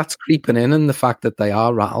doubt that's creeping in, and the fact that they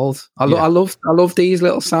are rattled. I love these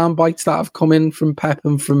little sound bites that have come in from Pep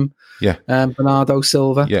and from Bernardo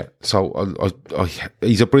Silva. Yeah, so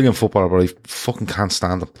he's a brilliant footballer, but I fucking can't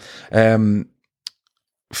stand him.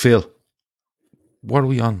 Phil, what are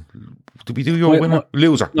we on? Did we do your winner?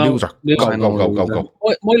 Loser. Go.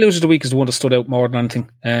 My loser of the week is the one that stood out more than anything.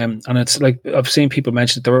 And it's like, I've seen people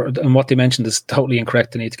mention it, and what they mentioned is totally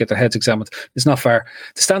incorrect. They need to get their heads examined. It's not fair.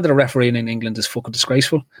 The standard of refereeing in England is fucking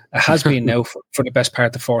disgraceful. It has been now for the best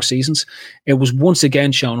part of 4 seasons. It was once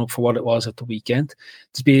again shown up for what it was at the weekend.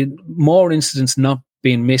 There's been more incidents not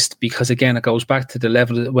being missed because, again, it goes back to the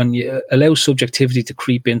level that when you allow subjectivity to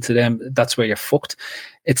creep into them, that's where you're fucked.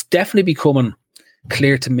 It's definitely becoming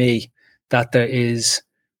clear to me that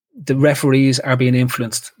the referees are being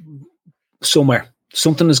influenced somewhere.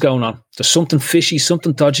 Something is going on. There's something fishy,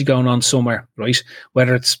 something dodgy going on somewhere, right?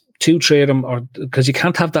 Whether it's 2-3 of them, or because you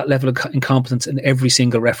can't have that level of incompetence in every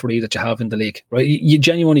single referee that you have in the league, right? You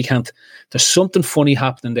genuinely can't. There's something funny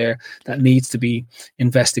happening there that needs to be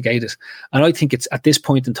investigated. And I think it's at this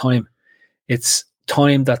point in time, it's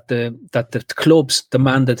time that the clubs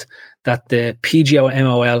demanded that the PGO and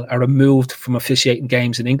MOL are removed from officiating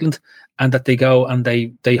games in England, and that they go and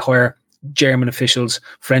they hire German officials,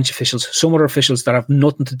 French officials, some other officials that have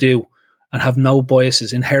nothing to do and have no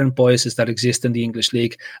biases, inherent biases that exist in the English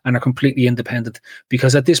league, and are completely independent.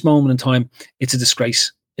 Because at this moment in time, it's a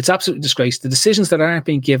disgrace. It's absolutely a disgrace. The decisions that aren't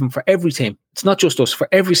being given for every team, it's not just us, for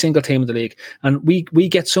every single team in the league. And we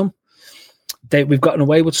get some, we've gotten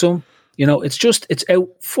away with some. It's out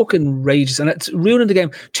fucking rages, and it's ruining the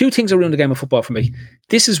game. 2 things are ruining the game of football for me.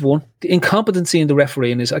 This is one. The incompetency in the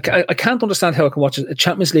refereeing is, I can't understand how I can watch a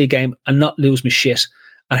Champions League game and not lose my shit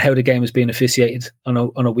at how the game is being officiated on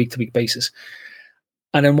a week-to-week basis.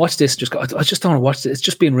 And then watch this, I just don't want to watch this. It's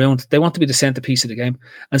just being ruined. They want to be the centerpiece of the game.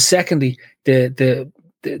 And secondly, the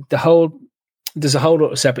whole, there's a whole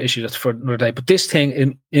other separate issue that's for another day. But this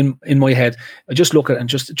thing in my head, I just look at it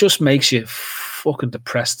and it just makes you fucking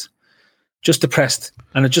depressed. Just depressed,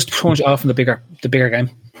 and it just turns you off in the bigger game.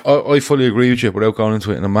 I fully agree with you without going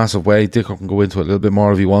into it in a massive way. Dick can go into it a little bit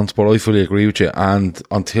more if he wants, but I fully agree with you. And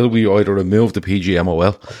until we either remove the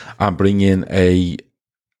PGMOL and bring in a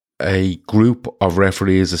group of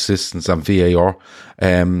referees, assistants, and VAR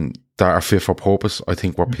that are fit for purpose, I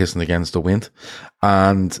think we're pissing against the wind.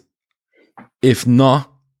 And if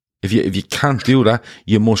not, if you can't do that,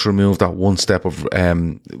 you must remove that one step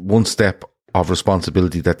of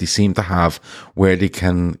responsibility that they seem to have, where they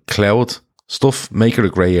can cloud stuff, make it a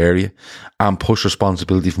grey area, and push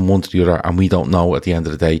responsibility from one to the other, and we don't know at the end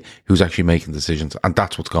of the day who's actually making decisions, and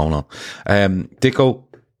that's what's going on. Dicko,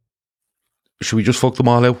 should we just fuck them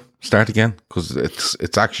all out? Start again? Because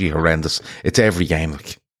it's actually horrendous. It's every game.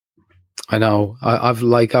 I know. I've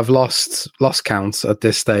lost counts at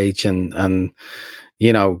this stage, and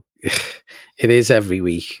it is every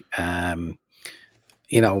week.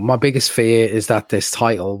 My biggest fear is that this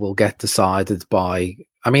title will get decided by.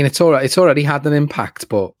 I mean, it's already had an impact,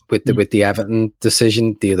 but with the Everton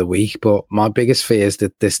decision the other week. But my biggest fear is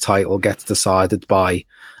that this title gets decided by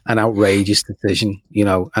an outrageous decision.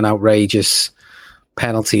 An outrageous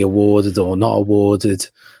penalty awarded or not awarded.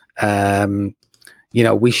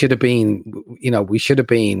 We should have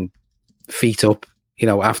been feet up.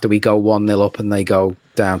 After we go 1-0 up and they go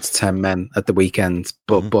down to 10 men at the weekend,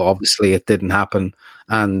 but obviously it didn't happen,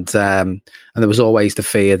 and there was always the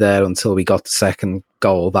fear there until we got the second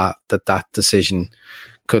goal that decision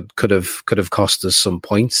could have cost us some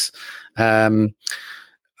points. I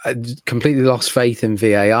completely lost faith in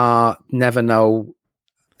VAR. Never know.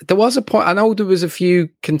 There was a point. I know there was a few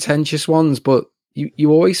contentious ones, but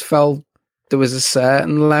you always felt there was a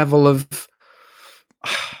certain level of.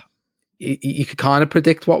 you could kind of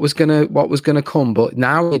predict what was gonna come, but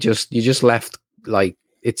now you just left like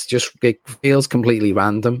it feels completely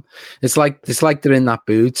random. It's like they're in that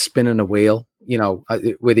booth spinning a wheel, you know,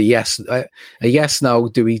 with a yes no.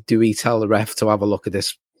 Do we tell the ref to have a look at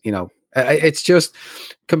this? You know, it's just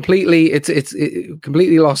completely it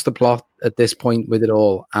completely lost the plot at this point with it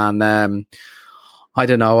all, and I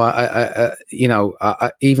don't know.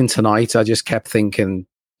 I even tonight I just kept thinking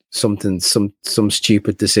some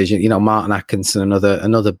stupid decision. You know, Martin Atkinson,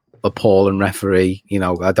 another appalling referee. You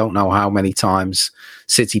know, I don't know how many times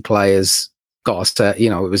City players got it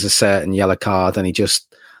was a certain yellow card, and he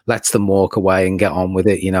just lets them walk away and get on with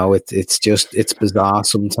it. You know, it's bizarre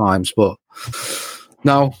sometimes, but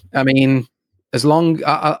no, I mean, as long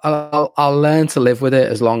I'll learn to live with it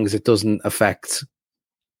as long as it doesn't affect,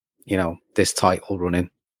 you know, this title running.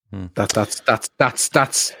 That's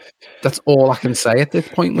all I can say at this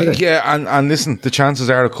point with it. Yeah, and listen, the chances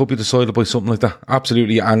are it could be decided by something like that.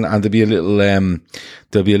 Absolutely, and there'll be a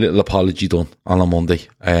little apology done on a Monday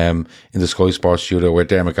in the Sky Sports studio where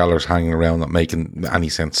Dermot Gallagher's hanging around not making any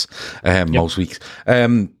sense most weeks.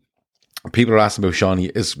 People are asking about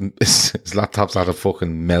Shawnee. His laptop's had a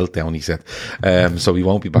fucking meltdown, he said. So he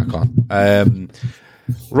won't be back on.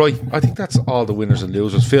 Right, I think that's all the winners and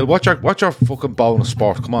losers. Phil, what's your fucking bonus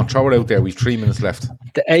sport? Come on, throw it out there. We've 3 minutes left.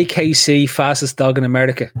 The AKC fastest dog in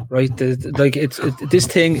America, right? This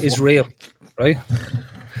thing is real, right?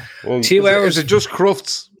 Well, 2 hours. Is it just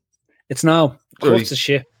Crufts? It's now. Crufts is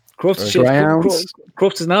shit. Crufts is shit.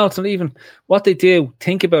 Crufts is now. It's not even what they do.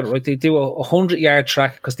 Think about it, right? They do a 100-yard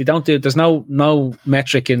track because they don't do. There's no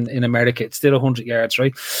metric in America. It's still 100 yards,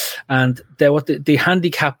 right? And they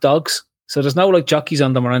handicap dogs. So there's no like jockeys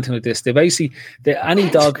on them or anything like this. They basically any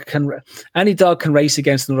dog can race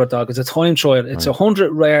against another dog. It's a time trial. It's a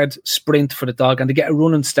 100-yard sprint for the dog, and they get a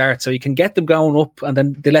running start. So you can get them going up, and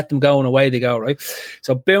then they let them go, and away they go. Right.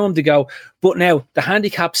 So boom, they go. But now the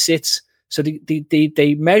handicap sits. So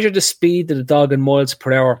they measure the speed of the dog in miles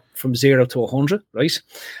per hour from 0 to 100, right?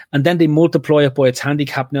 And then they multiply it by its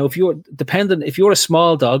handicap. Now, if you're a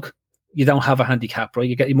small dog, you don't have a handicap, right?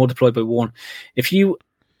 You multiply by 1. If you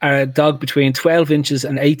are a dog between 12 inches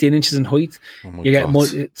and 18 inches in height, you get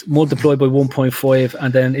multiplied by 1.5.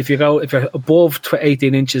 And then if you're above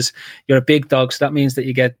 18 inches, you're a big dog. So that means that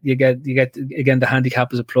you get again, the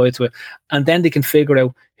handicap is applied to it. And then they can figure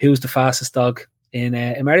out who's the fastest dog in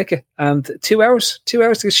America. And 2 hours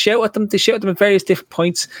to shout at them. They shout at them at various different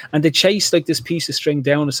points, and they chase like this piece of string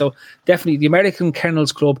down. So definitely the American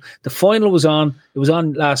Kennels Club. The final was on. It was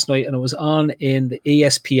on last night, and it was on in the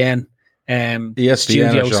ESPN.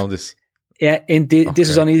 ESPN showing this. Yeah, this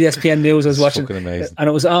was on ESPN News. I was watching, and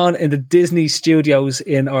it was on in the Disney Studios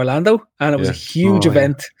in Orlando, and it was a huge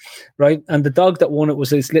event, right? And the dog that won it was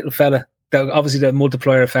this little fella. That obviously the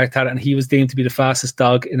multiplier effect had it, and he was deemed to be the fastest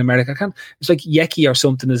dog in America. It's like Yeki or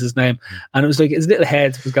something is his name, and it was like his little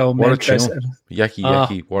head was going. What a tune,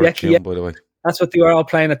 Yeki! What a tune, by the way. That's what they were all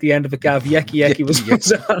playing at the end of it, Gav. Yeki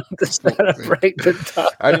was on to celebrate the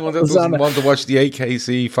dog. Anyone that doesn't want to watch the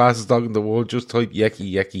AKC fastest dog in the world, just type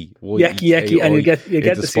Yeki, and you get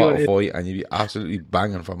into Spotify, and you'll be absolutely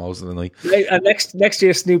banging for most of the night. And next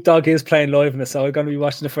year, Snoop Dogg is playing live in it, so we're going to be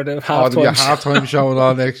watching it for the halftime. There'll be a halftime show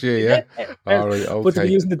on next year, yeah. All right, okay. But they're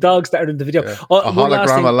using the dogs that are in the video. Yeah. A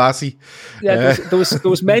hologram of Lassie. Yeah, there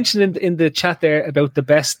was mentioned in the chat there about the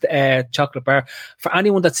best chocolate bar. For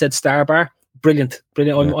anyone that said Star Bar, brilliant.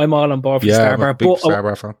 Yeah. I'm all on board for Star Bar. Big Star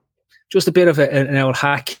Bar fan. Just a bit of an old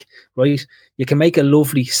hack, right? You can make a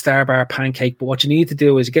lovely Star Bar pancake, but what you need to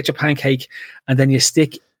do is you get your pancake and then you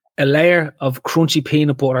stick a layer of crunchy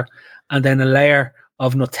peanut butter and then a layer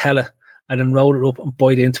of Nutella, and then roll it up and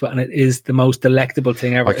bite into it, and it is the most delectable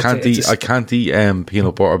thing ever. I can't eat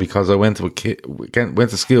peanut butter because I went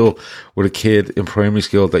to school with a kid in primary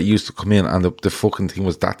school that used to come in, and the fucking thing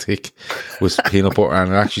was that thick with peanut butter,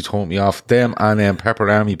 and it actually turned me off. Them and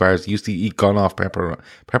pepperami bars used to eat gone off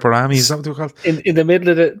pepperami. Is that what they're called? In the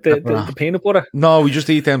middle of the peanut butter? No, we just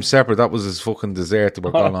eat them separate. That was his fucking dessert. They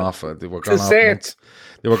were gone off. They were gone off months.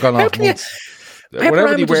 They were gone off months.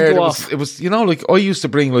 Whatever they were, it was, you know, like I used to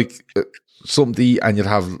bring like something to eat, and you'd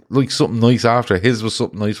have like something nice after. His was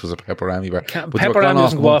something nice, was a pepperami bar. But pepperami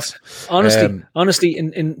doesn't go off. Honestly,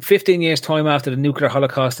 in 15 years' time after the nuclear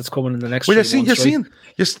holocaust that's coming in the next. Well, you're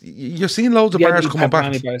seeing loads of bars coming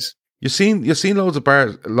back. You've seen loads of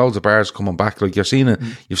bars coming back. Like I've seen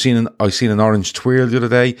an orange twirl the other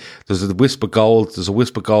day. There's a wisp of gold. There's a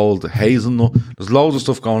wisp of gold hazelnut. There's loads of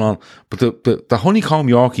stuff going on. But the honeycomb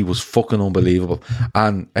Yorkie was fucking unbelievable,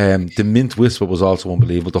 and the mint whisper was also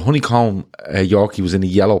unbelievable. The honeycomb Yorkie was in a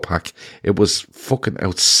yellow pack. It was fucking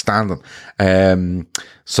outstanding.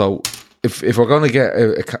 So if we're going to get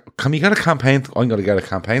can we get a campaign? I'm going to get a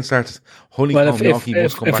campaign started. Honeycomb gnocchi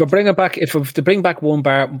must come back. If we're bringing back, if we're to bring back one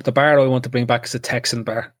bar, the bar I want to bring back is the Texan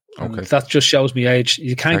bar. Okay. That just shows me age.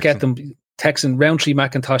 You can't get them. Texan, Roundtree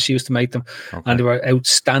Macintosh used to make them, and they were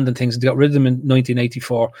outstanding things. They got rid of them in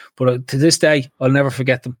 1984, but to this day, I'll never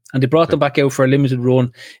forget them. And they brought them back out for a limited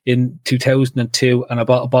run in 2002, and I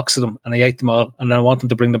bought a box of them, and I ate them all, and I want them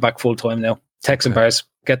to bring them back full time now. Texan bars,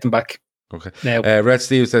 get them back. Okay. Now, Red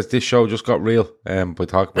Steve says this show just got real by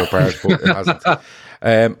talking about bars, but it hasn't.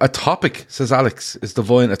 A topic, says Alex, is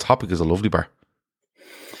divine. A topic is a lovely bar.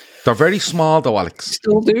 They're very small though, Alex.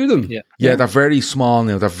 Still do them. Yeah, they're very small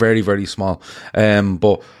now. They're very, very small.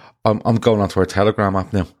 But I'm going onto our Telegram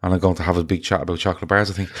app now, and I'm going to have a big chat about chocolate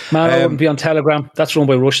bars, I think. Man, I wouldn't be on Telegram. That's run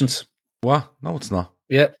by Russians. What? No, it's not.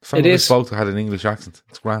 Yeah, it is. Spoke had an English accent.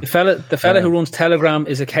 It's grand. The fella who runs Telegram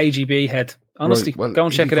is a KGB head. Honestly, go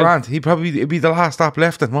and check it out. It'd be the last app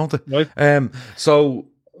left, won't it? Right. So...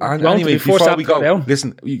 And anyway, before we go,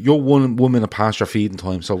 listen, you're 1 minute past your feeding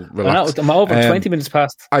time, so relax. I'm over 20 minutes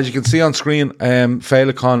past. As you can see on screen,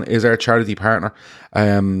 Féileacán is our charity partner.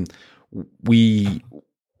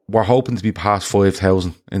 We're hoping to be past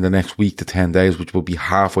 5,000 in the next week to 10 days, which will be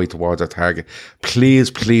halfway towards our target.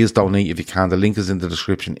 Please donate if you can. The link is in the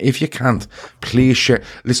description. If you can't, please share.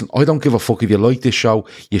 Listen, I don't give a fuck if you like this show,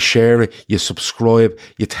 you share it, you subscribe,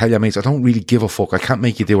 you tell your mates. I don't really give a fuck. I can't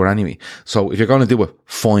make you do it anyway. So if you're going to do it,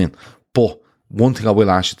 fine. But one thing I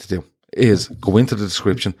will ask you to do is go into the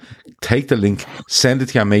description, take the link, send it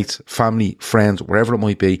to your mates, family, friends, wherever it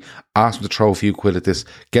might be, ask them to throw a few quid at this,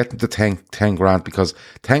 get them to 10 grand, because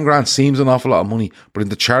 10 grand seems an awful lot of money, but in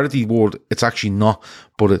the charity world, it's actually not,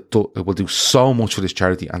 but it will do so much for this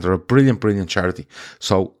charity, and they're a brilliant charity.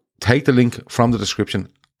 So take the link from the description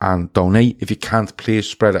and donate. If you can't, please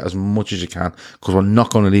spread it as much as you can, because we're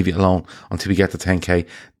not going to leave you alone until we get to 10k.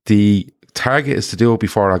 The target is to do it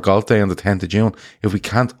before our golf day on the 10th of June. If we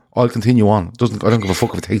can't, I'll continue on. I don't give a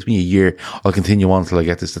fuck if it takes me a year. I'll continue on until I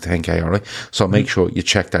get this to 10k, alright? So make sure you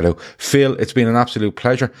check that out. Phil, it's been an absolute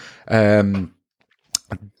pleasure.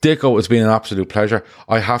 Dicko, it's been an absolute pleasure.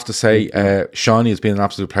 I have to say, Shawnee, it's been an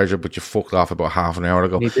absolute pleasure, but you fucked off about half an hour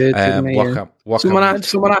ago. He did, someone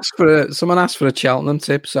asked for a Cheltenham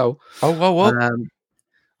tip, so what?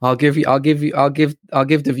 I'll give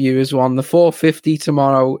the viewers one. The 4:50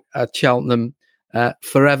 tomorrow at Cheltenham.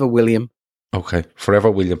 Forever William. Okay,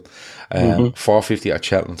 Forever William. 4:50 at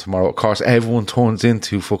Cheltenham tomorrow. Of course, everyone turns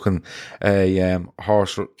into fucking a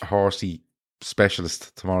horsey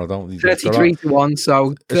specialist tomorrow, don't we? 33-1,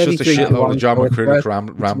 so it's just a shitload of John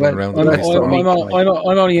McCrimmon rambling around.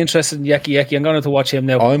 I'm only interested in Yeki. I'm going to watch him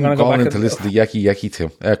now. I'm going to listen to Yeki too.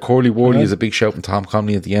 Corley Worley is a big shout from Tom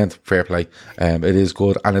Conley at the end. Fair play. It is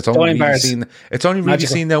good, and it's only really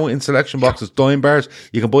seen now in selection boxes. Dime bars,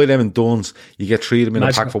 you can buy them in Dunn's. You get 3 of them in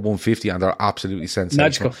a pack for 150, and they're absolutely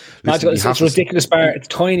sensational. Magical. It's a ridiculous bar. It's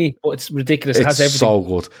tiny, but it's ridiculous. It has everything. So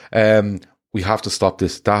good. We have to stop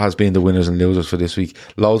this. That has been the winners and losers for this week.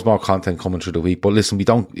 Loads more content coming through the week. But listen, if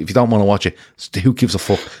you don't want to watch it, who gives a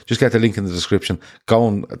fuck? Just get the link in the description. Go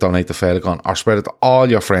and donate to Féileacán, or spread it to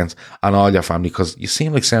all your friends and all your family, because you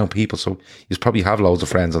seem like sound people, so you probably have loads of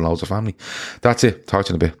friends and loads of family. That's it. Talk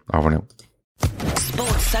to you in a bit. Over now.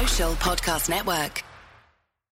 Sports Social Podcast Network.